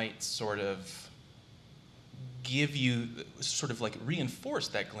that might sort of give you, sort of like reinforce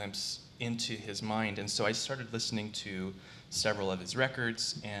that glimpse into his mind. And so I started listening to several of his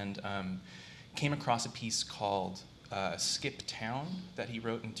records and came across a piece called Skip Town that he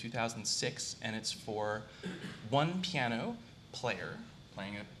wrote in 2006, and it's for one piano player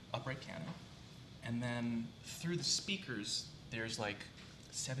playing an upright piano, and then through the speakers there's like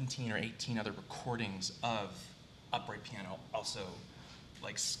 17 or 18 other recordings of upright piano, also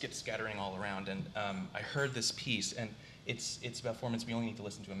like skip scattering all around. And I heard this piece, and it's about 4 minutes. We only need to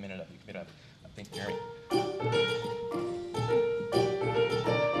listen to a minute of it. You can get up. Thank you, Mary.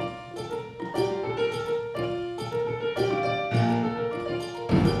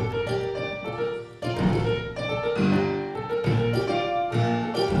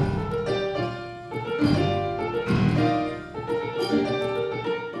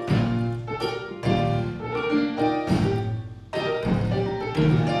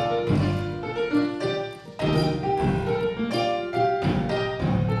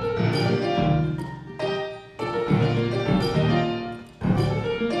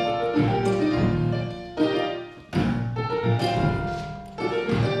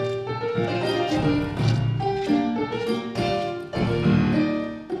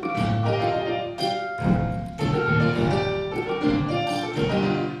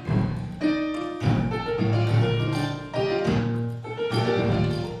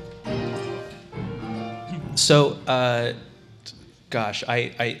 So, gosh,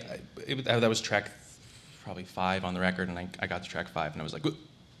 that was track probably 5 on the record, and I got to track 5, and I was like,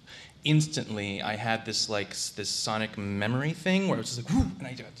 instantly, I had this sonic memory thing where it was just like, and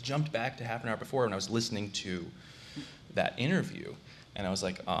I jumped back to half an hour before when I was listening to that interview, and I was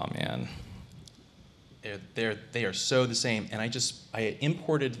like, oh man, they are so the same. And I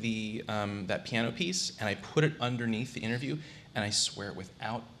imported that piano piece, and I put it underneath the interview, and I swear,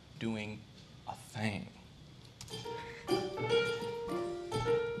 without doing a thing.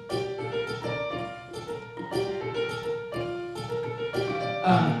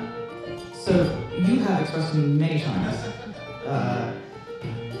 So you have expressed to me many times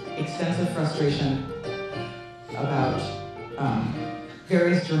extensive frustration about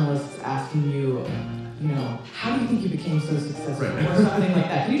various journalists asking you, how do you think you became so successful, or something like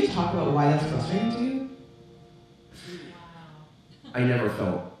that. Can you just talk about why that's frustrating to you? I never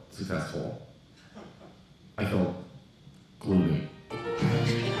felt successful. I felt gloomy. The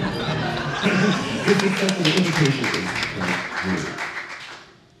implication is like weird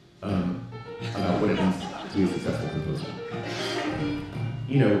about what it means to be a successful composer.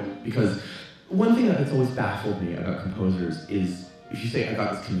 Because one thing that's always baffled me about composers is if you say, I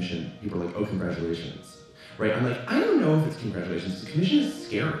got this commission, people are like, oh, congratulations, right? I'm like, I don't know if it's congratulations. The commission is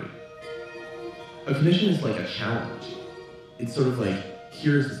scary. A commission is like a challenge. It's sort of like,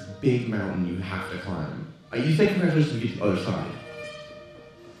 here's this big mountain you have to climb. You say congratulations, you get to the other side.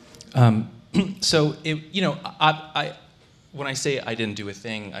 So, when I say I didn't do a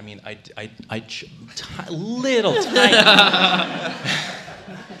thing, I mean little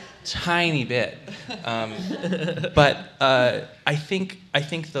tiny bit. But I think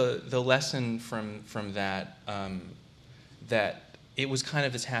the lesson from that that it was kind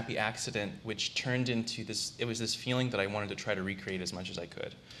of this happy accident, which turned into this. It was this feeling that I wanted to try to recreate as much as I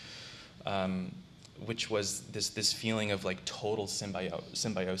could, which was this feeling of like total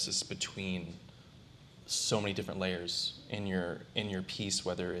symbiosis between so many different layers in your piece,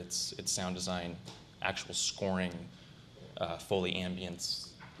 whether it's sound design, actual scoring, Foley ambience,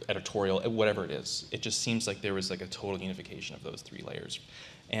 editorial, whatever it is. It just seems like there was like a total unification of those three layers.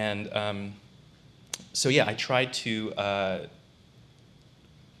 And so yeah, I tried to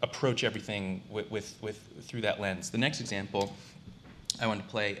approach everything with through that lens. The next example I want to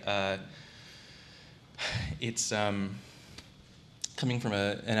play, it's coming from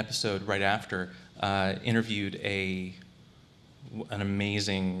an episode right after, interviewed an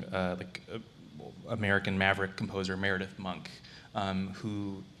amazing American maverick composer, Meredith Monk,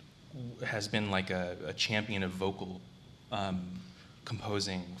 who has been like a champion of vocal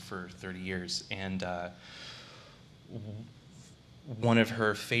composing for 30 years. And one of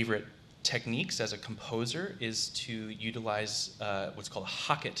her favorite techniques as a composer is to utilize what's called a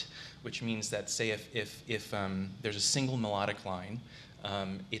hocket, which means that, say, if there's a single melodic line,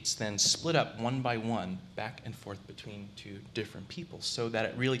 it's then split up one by one, back and forth between two different people, so that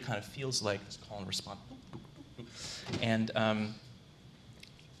it really kind of feels like this call and response. And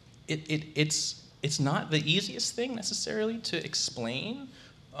it's not the easiest thing necessarily to explain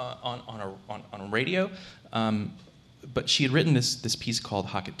on radio, but she had written this piece called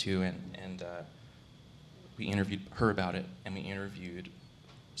Hocket 2, and we interviewed her about it, and we interviewed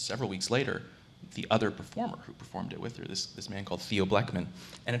several weeks later the other performer who performed it with her, this man called Theo Bleckman.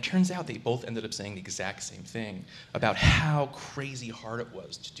 And it turns out they both ended up saying the exact same thing about how crazy hard it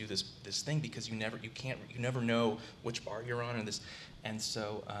was to do this thing, because you never know which bar you're on, and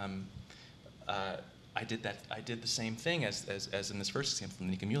so I did the same thing as in this first example from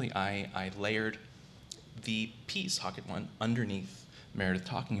Nika Muley. I layered the piece, Hocket 1, underneath Meredith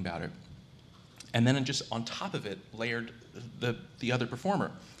talking about it. And then just on top of it, layered the other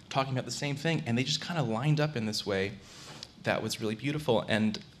performer talking about the same thing. And they just kind of lined up in this way that was really beautiful.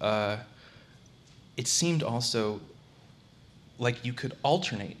 And it seemed also like you could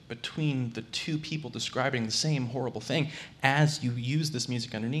alternate between the two people describing the same horrible thing as you use this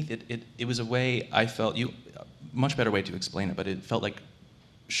music underneath. It was a way, I felt, much better way to explain it, but it felt like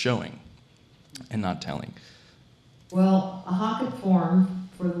showing and not telling. Well, a hocket form,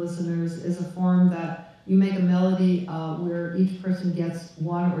 for the listeners, is a form that you make a melody where each person gets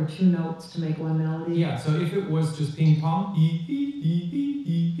one or two notes to make one melody. Yeah, so if it was just ping pong,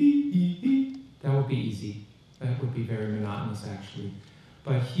 that would be easy. That would be very monotonous, actually.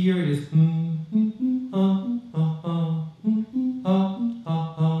 But here it is.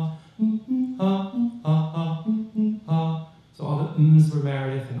 So all the ums were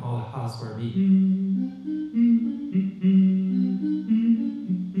Meredith and all the ha's were me.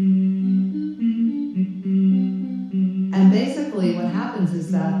 And basically what happens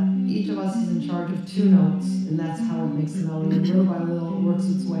is that each of us is in charge of two notes, and that's how it makes the melody. And little by little, it works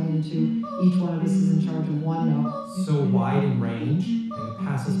its way into each one of us is in charge of one note. So wide in range, and it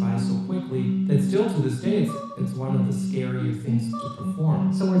passes by so quickly that still to this day, it's one of the scarier things to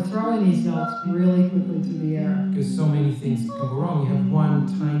perform. So we're throwing these notes really quickly through the air. Because so many things can go wrong. You have one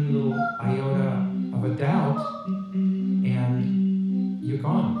tiny little iota of a doubt, and you're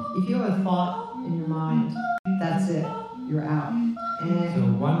gone. If you have a thought in your mind, that's it. You're out. And so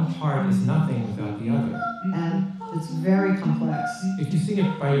one part is nothing without the other. And it's very complex. If you sing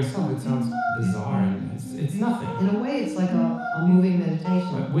it by yourself, it sounds bizarre, and it's nothing. In a way, it's like a moving meditation.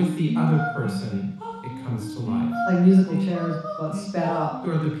 But with the other person, it comes to life. Like musical chairs, but sped up.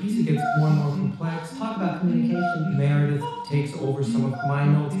 Or the piece gets more and more complex. Talk about communication. Meredith takes over some of my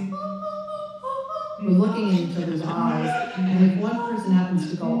notes. We're looking in each other's eyes, and if one person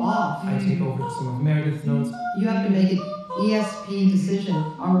happens to go off, I take over some of Meredith's notes. You have to make an ESP decision.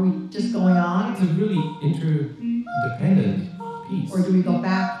 Are we just going on? It's a really interdependent piece. Or do we go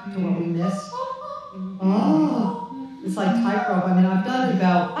back to what we missed? Oh, it's like tightrope. I mean, I've done it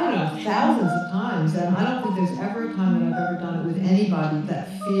about, I don't know, thousands of times, and I don't think there's ever a time that I've ever done it with anybody that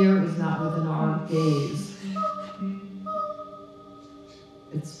fear is not within our gaze.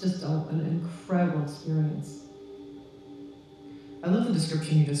 It's just an incredible experience. I love the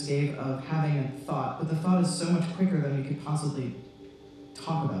description you just gave of having a thought, but the thought is so much quicker than we could possibly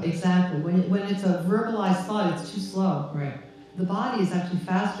talk about it. Exactly. When it's a verbalized thought, it's too slow. Right. The body is actually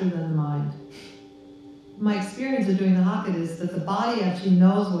faster than the mind. My experience of doing the hocket is that the body actually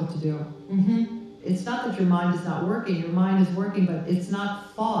knows what to do. Mm-hmm. It's not that your mind is not working. Your mind is working, but it's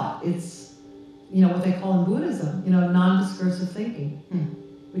not thought. It's, what they call in Buddhism, non-discursive thinking,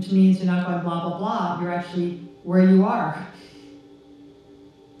 which means you're not going blah, blah, blah. You're actually where you are.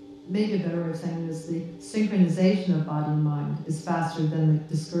 maybe a better way of saying it is the synchronization of body and mind is faster than the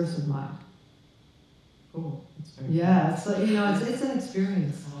discursive mind. Cool. That's very Yeah, it's like, you know, it's an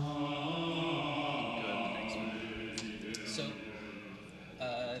experience. So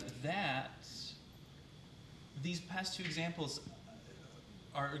these past two examples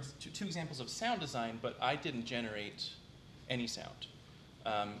are two examples of sound design, but I didn't generate any sound.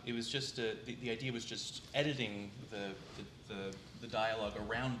 It was just the idea was just editing the dialogue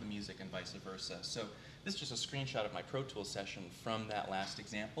around the music and vice versa. So this is just a screenshot of my Pro Tools session from that last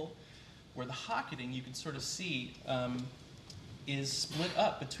example, where the hocketing you can sort of see is split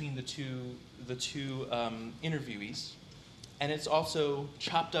up between the two interviewees, and it's also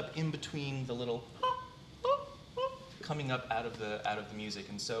chopped up in between the little coming up out of the music.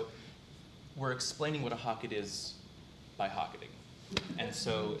 And so we're explaining what a hocket is by hocketing. And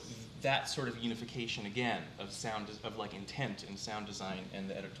so that sort of unification again of sound, of like intent and sound design and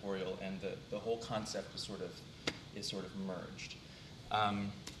the editorial and the whole concept is sort of merged.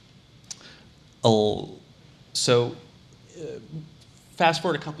 Fast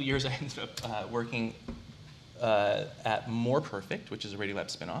forward a couple years, I ended up working at More Perfect, which is a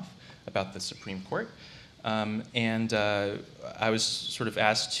Radiolab spinoff about the Supreme Court. And I was sort of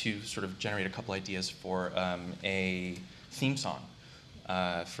asked to sort of generate a couple ideas for a theme song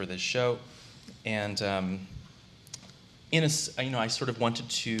for this show. And I sort of wanted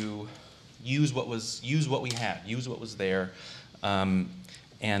to use what we had, use what was there, and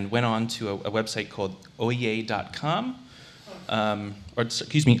went on to a website called oye.com, or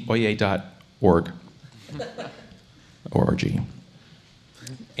excuse me, oye.org, org.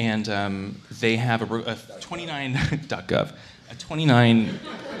 And they have a 29.gov, a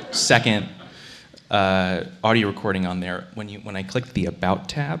 29-second audio recording on there. When I clicked the About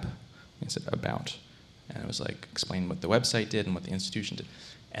tab, it said About, and it was like explain what the website did and what the institution did,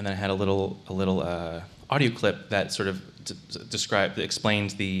 and then I had a little audio clip that sort of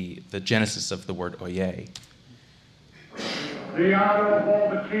explained the genesis of the word Oye. The Honorable,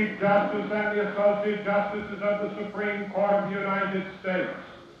 the Chief Justice and the Associate Justices of the Supreme Court of the United States.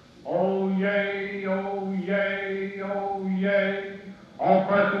 Oh yay, oh yay, oh yay. All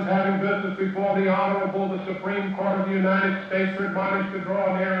persons having business before the Honorable, the Supreme Court of the United States are admonished to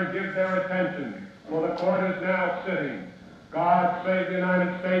draw near and give their attention, for the court is now sitting. God save the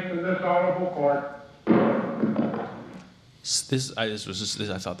United States and this honorable court. I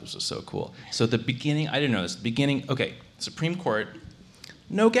thought this was so cool. So the beginning, I didn't know this. The beginning, okay, Supreme Court,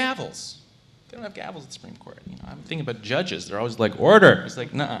 no gavels. They don't have gavels at the Supreme Court. You know, I'm thinking about judges. They're always like, order. It's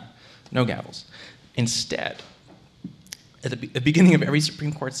like, nuh-uh, no gavels. Instead, at the beginning of every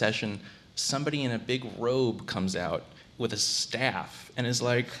Supreme Court session, somebody in a big robe comes out with a staff and is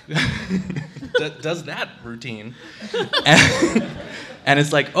like, does that routine. And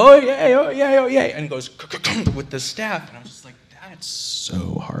it's like, oh yay, oh yay, oh yay. And goes with the staff. And I'm just like, that's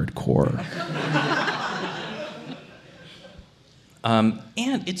so hardcore. And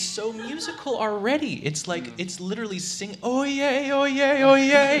it's so musical already. It's like, it's literally sing, oh yay, oh yay, oh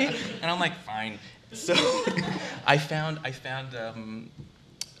yay. And I'm like, fine. So I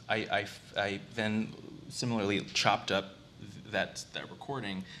then similarly chopped up that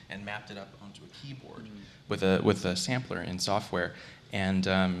recording and mapped it up onto a keyboard with a sampler in software and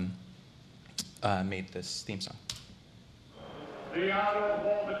made this theme song. The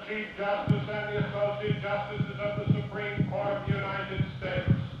Honorable, the Chief Justice and the Associate Justices of the Supreme Court of the United States.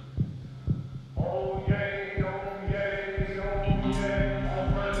 Oh yay, oh yay, oh yay.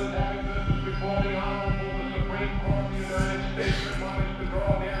 All persons having business before the Honorable, the Supreme Court of the United States are admonished to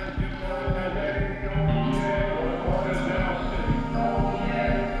draw near and give their attention. Oh yay, the court is now sitting. Oh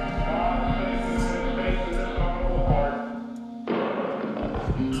yay. God save the United States and this honorable court.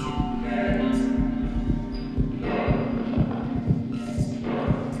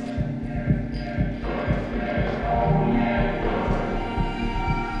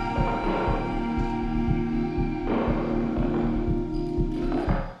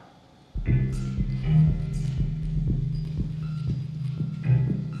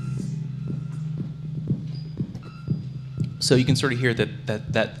 So you can sort of hear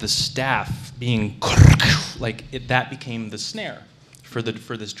that the staff being like that became the snare for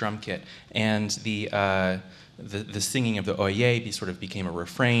this drum kit, and the singing of the oye sort of became a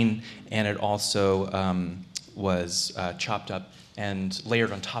refrain, and it also was chopped up and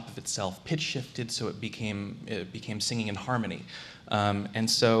layered on top of itself, pitch shifted, so it became singing in harmony, and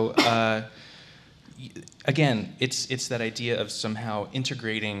so again, it's that idea of somehow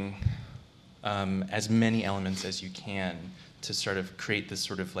integrating as many elements as you can to sort of create this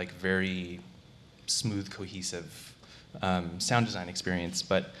sort of like very smooth, cohesive sound design experience.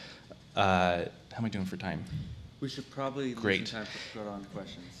 But how am I doing for time? We should probably Great. leave some time to go on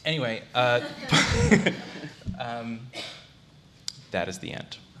questions. Anyway, that is the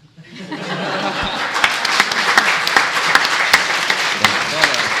end.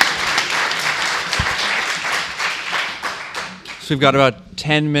 So we've got about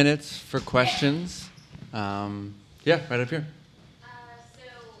 10 minutes for questions. Yeah, right up here.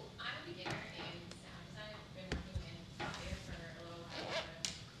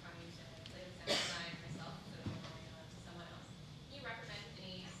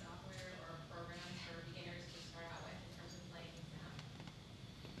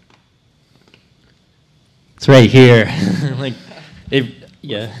 It's right here. Like,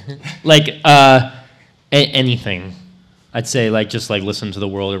 yeah, like anything. I'd say just listen to the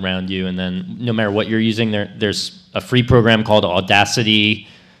world around you, and then no matter what you're using, there's a free program called Audacity.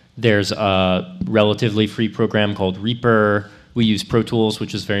 There's a relatively free program called Reaper. We use Pro Tools,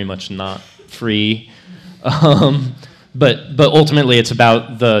 which is very much not free. But ultimately, it's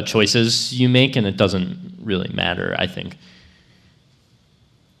about the choices you make, and it doesn't really matter, I think.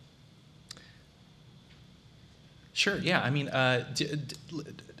 Sure. Yeah. I mean,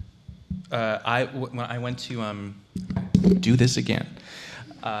 when I went to do this again,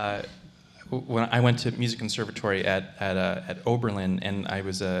 when I went to music conservatory at Oberlin, and I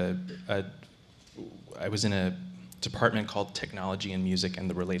was in a department called Technology and Music and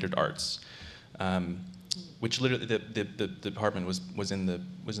the Related Arts, which literally the department was in the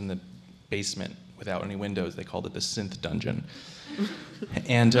basement without any windows. They called it the synth dungeon,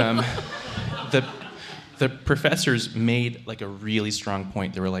 and the professors made a really strong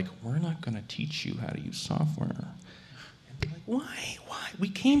point. They were like, "We're not going to teach you how to use software." And they're like, "Why? We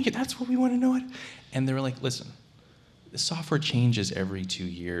came here. That's what we want to know." And they were like, "Listen, the software changes every 2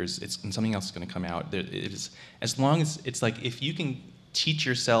 years. And something else is going to come out. It is, as long as it's if you can teach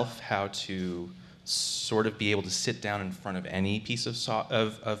yourself how to sort of be able to sit down in front of any piece of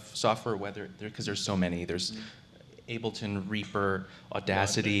software, whether because there's so many. There's Ableton, Reaper,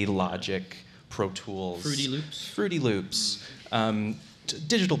 Audacity, Logic, Pro Tools, Fruity Loops,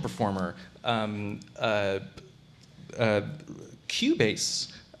 Digital Performer,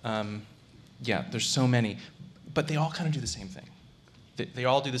 Cubase. Yeah, there's so many, but they all kind of do the same thing. They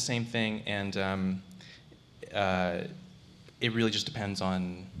all do the same thing, and it really just depends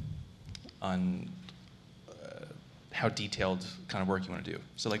on how detailed kind of work you want to do.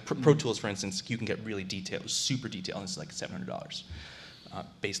 So Pro Tools, for instance, you can get really detailed, super detailed, and it's $700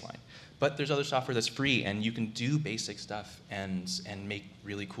 baseline. But there's other software that's free, and you can do basic stuff and make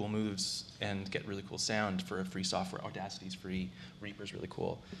really cool moves and get really cool sound for a free software. Audacity's free, Reaper's really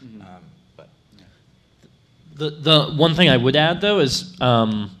cool. Mm-hmm. But the one thing I would add though is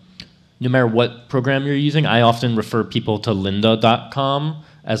no matter what program you're using, I often refer people to lynda.com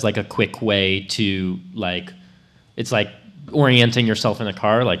as a quick way to it's orienting yourself in a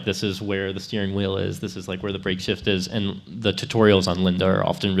car, this is where the steering wheel is, this is where the brake shift is, and the tutorials on Lynda are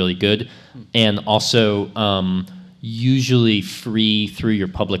often really good, and also usually free through your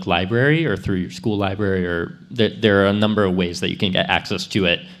public library or through your school library, or there are a number of ways that you can get access to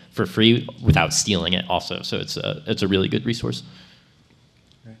it for free without stealing it also, so it's a really good resource.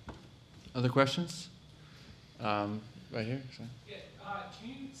 Right. Other questions? Right here. Sorry. Yeah, can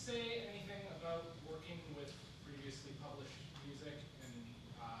you say anything about working with previously published music, and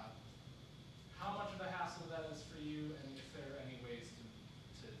how much of a hassle that is for you, and if there are any ways to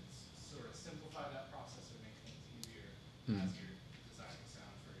sort of simplify that process or make things easier as you're designing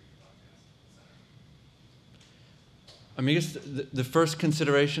sound for your podcast, etc.? I mean, I guess the first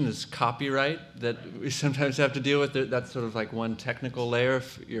consideration is copyright that we sometimes have to deal with. That's sort of one technical layer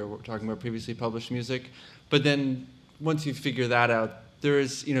if you're talking about previously published music. But then once you figure that out, there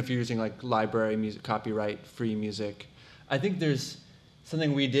is, if you're using library music, copyright, free music, I think there's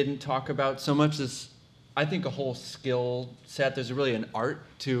something we didn't talk about so much is, I think, a whole skill set. There's really an art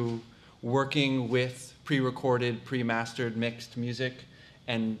to working with pre-recorded, pre-mastered, mixed music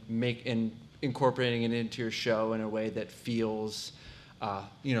and incorporating it into your show in a way that feels,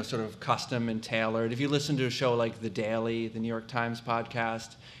 sort of custom and tailored. If you listen to a show like The Daily, the New York Times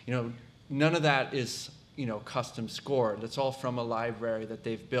podcast, none of that is custom scored. It's all from a library that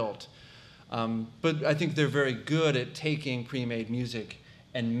they've built. But I think they're very good at taking pre-made music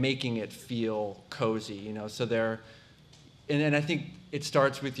and making it feel cozy, so and I think it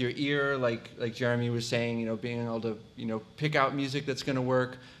starts with your ear, like Jeremy was saying, being able to, pick out music that's going to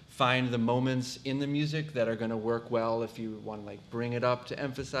work, find the moments in the music that are going to work well if you want to bring it up to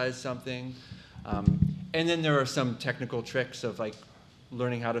emphasize something. And then there are some technical tricks of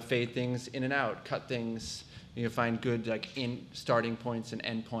learning how to fade things in and out, cut things, You find good like in starting points and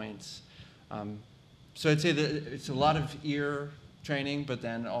end points. So I'd say that it's a lot of ear training, but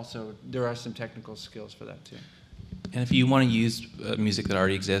then also there are some technical skills for that too. And if you want to use music that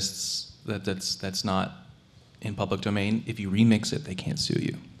already exists, that's not in public domain, if you remix it, they can't sue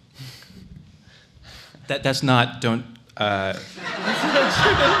you. That's not, don't...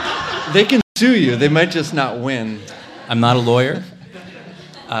 They can sue you, they might just not win. I'm not a lawyer.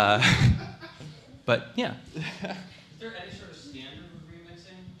 But yeah. Is there any sort of standard of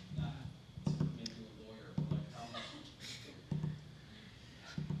remixing? Not maybe a lawyer, but like how much?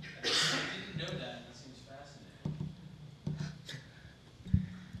 I didn't know that, and that seems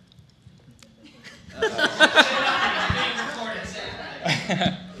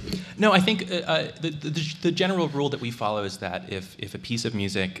fascinating. No, I think the general rule that we follow is that if a piece of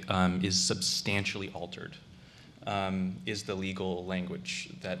music is substantially altered, is the legal language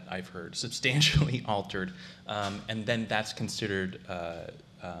that I've heard, substantially altered, and then that's considered a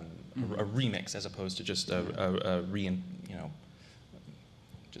remix as opposed to just a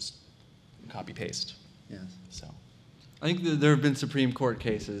just copy paste. Yes. So. I think there have been Supreme Court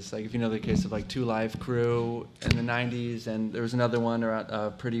cases, like if you know the case of like Two Live Crew in the 90s, and there was another one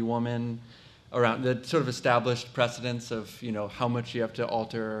around Pretty Woman, around that sort of established precedents of how much you have to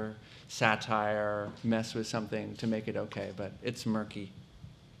alter satire, mess with something to make it okay, but it's murky.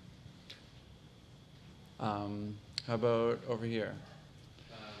 How about over here?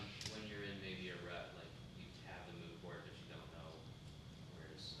 When you're in maybe a rut, like you have the mood board, but you don't know where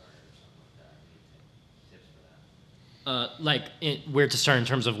to start or something like that. Any tips for that? Where to start in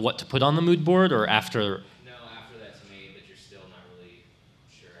terms of what to put on the mood board, or after? No, after that's made, but you're still not really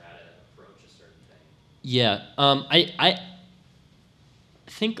sure how to approach a certain thing. Yeah, I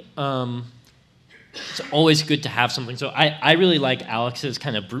think it's always good to have something. So I really like Alex's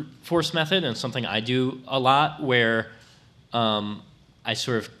kind of brute force method, and something I do a lot where I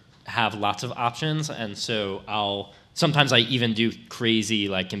sort of have lots of options, and so sometimes I even do crazy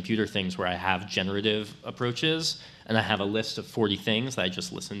like computer things where I have generative approaches, and I have a list of 40 things that I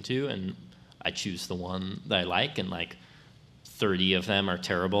just listen to, and I choose the one that I like, and like 30 of them are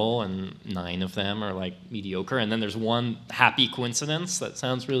terrible, and 9 of them are like mediocre, and then there's one happy coincidence that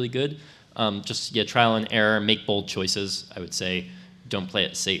sounds really good. Trial and error, make bold choices. I would say, don't play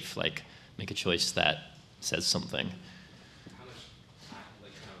it safe. Like, make a choice that says something. How much time,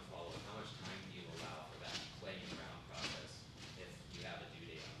 like kind of follow up, how much time do you allow for that playing around process if you have a due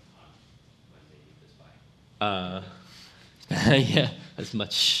date on Wednesday, you this by? Yeah, as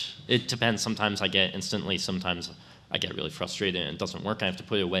much. It depends. Sometimes I get instantly. Sometimes I get really frustrated and it doesn't work. I have to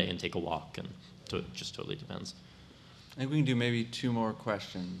put it away and take a walk, and it just totally depends. I think we can do maybe 2 more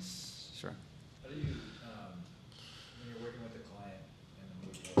questions. Sure. How do you, when you're working with a client in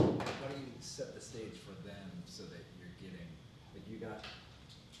the mood board, how do you set the stage for them so that you're getting, like you got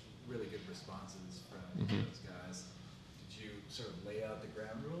really good responses from those guys. Did you sort of lay out the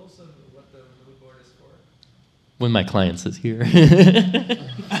ground rules of what the mood board is for? When my client is here.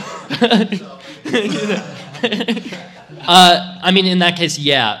 I mean, in that case,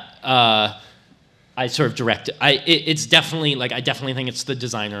 yeah. I sort of direct it. It's definitely like I definitely think it's the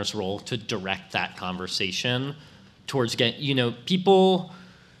designer's role to direct that conversation towards people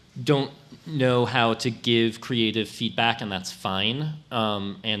don't know how to give creative feedback, and that's fine.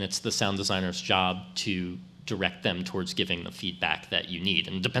 And it's the sound designer's job to direct them towards giving the feedback that you need.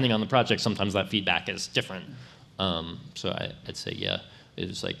 And depending on the project, sometimes that feedback is different. So I'd say, yeah, it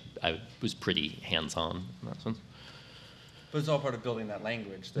was like I was pretty hands-on in that sense. But it's all part of building that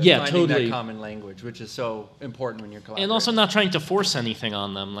language. Yeah, finding totally. that common language, which is so important when you're collaborating. And also not trying to force anything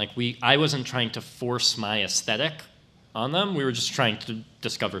on them. Like I wasn't trying to force my aesthetic on them. We were just trying to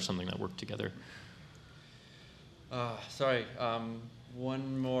discover something that worked together. Sorry,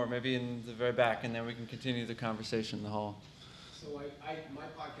 one more, maybe in the very back, and then we can continue the conversation in the hall. So my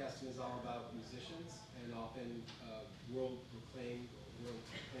podcasting is all about musicians, and often world-acclaimed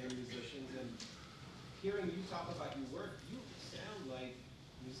musicians. And hearing you talk about your work, you sound like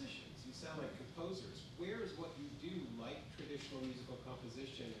musicians. You sound like composers. Where is what you do like traditional musical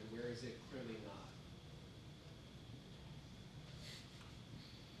composition, and where is it clearly not?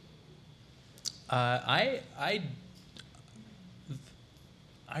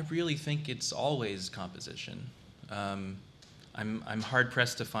 I really think it's always composition. I'm hard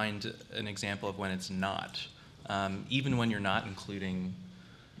pressed to find an example of when it's not. Even when you're not including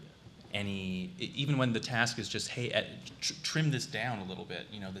even when the task is just, hey, trim this down a little bit,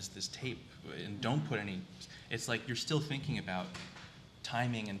 this tape, and don't put any. It's like you're still thinking about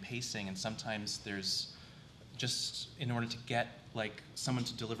timing and pacing, and sometimes there's just in order to get like someone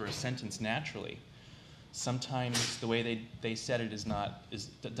to deliver a sentence naturally. sometimes the way they said it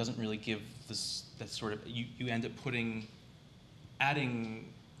that doesn't really give this, that sort of, you end up adding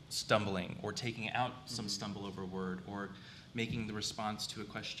stumbling or taking out some stumble over a word, or making the response to a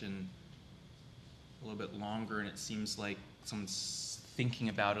question a little bit longer, and it seems like someone's thinking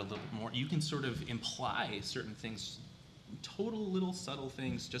about it a little bit more. You can sort of imply certain things, total little subtle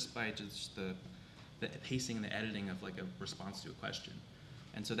things, just by just the pacing and the editing of like a response to a question.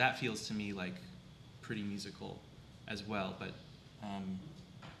 And so that feels to me like pretty musical as well. But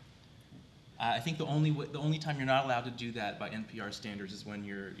I think the only time you're not allowed to do that by NPR standards is when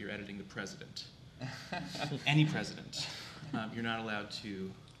you're editing the president. Any president. You're not allowed to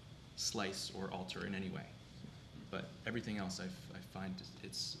slice or alter in any way. But everything else I find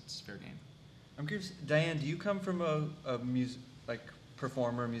it's fair game. I'm curious, Diane, do you come from a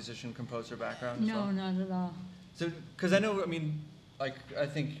performer, musician, composer background as No, well? not at all. So, because I know, I mean, like, I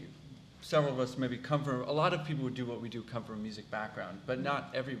think several of us maybe come from, a lot of people who do what we do come from a music background, but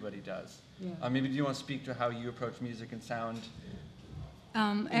not everybody does. Yeah. Maybe do you want to speak to how you approach music and sound,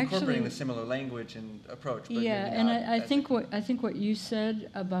 Actually, incorporating the similar language and approach? But yeah, maybe and not I think what you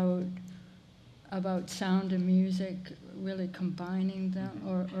said about sound and music, really combining them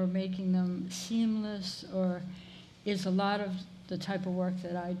or making them seamless, or is a lot of the type of work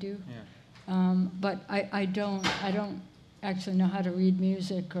that I do. Yeah. But I don't actually know how to read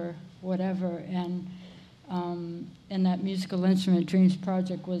music or whatever, and that Musical Instrument Dreams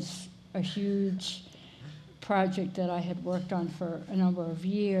project was a huge project that I had worked on for a number of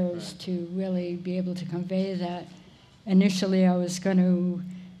years to really be able to convey that. Initially, I was going to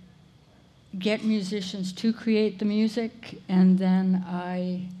get musicians to create the music, and then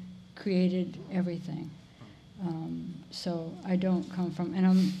I created everything. So I don't come from, and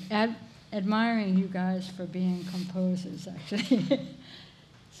I'm admiring you guys for being composers, actually.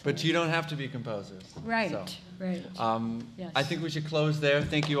 But you don't have to be composers. Right, so. right. Yes. I think we should close there.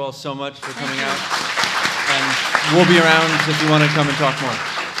 Thank you all so much for coming out. And we'll be around if you want to come and talk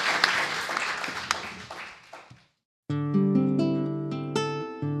more.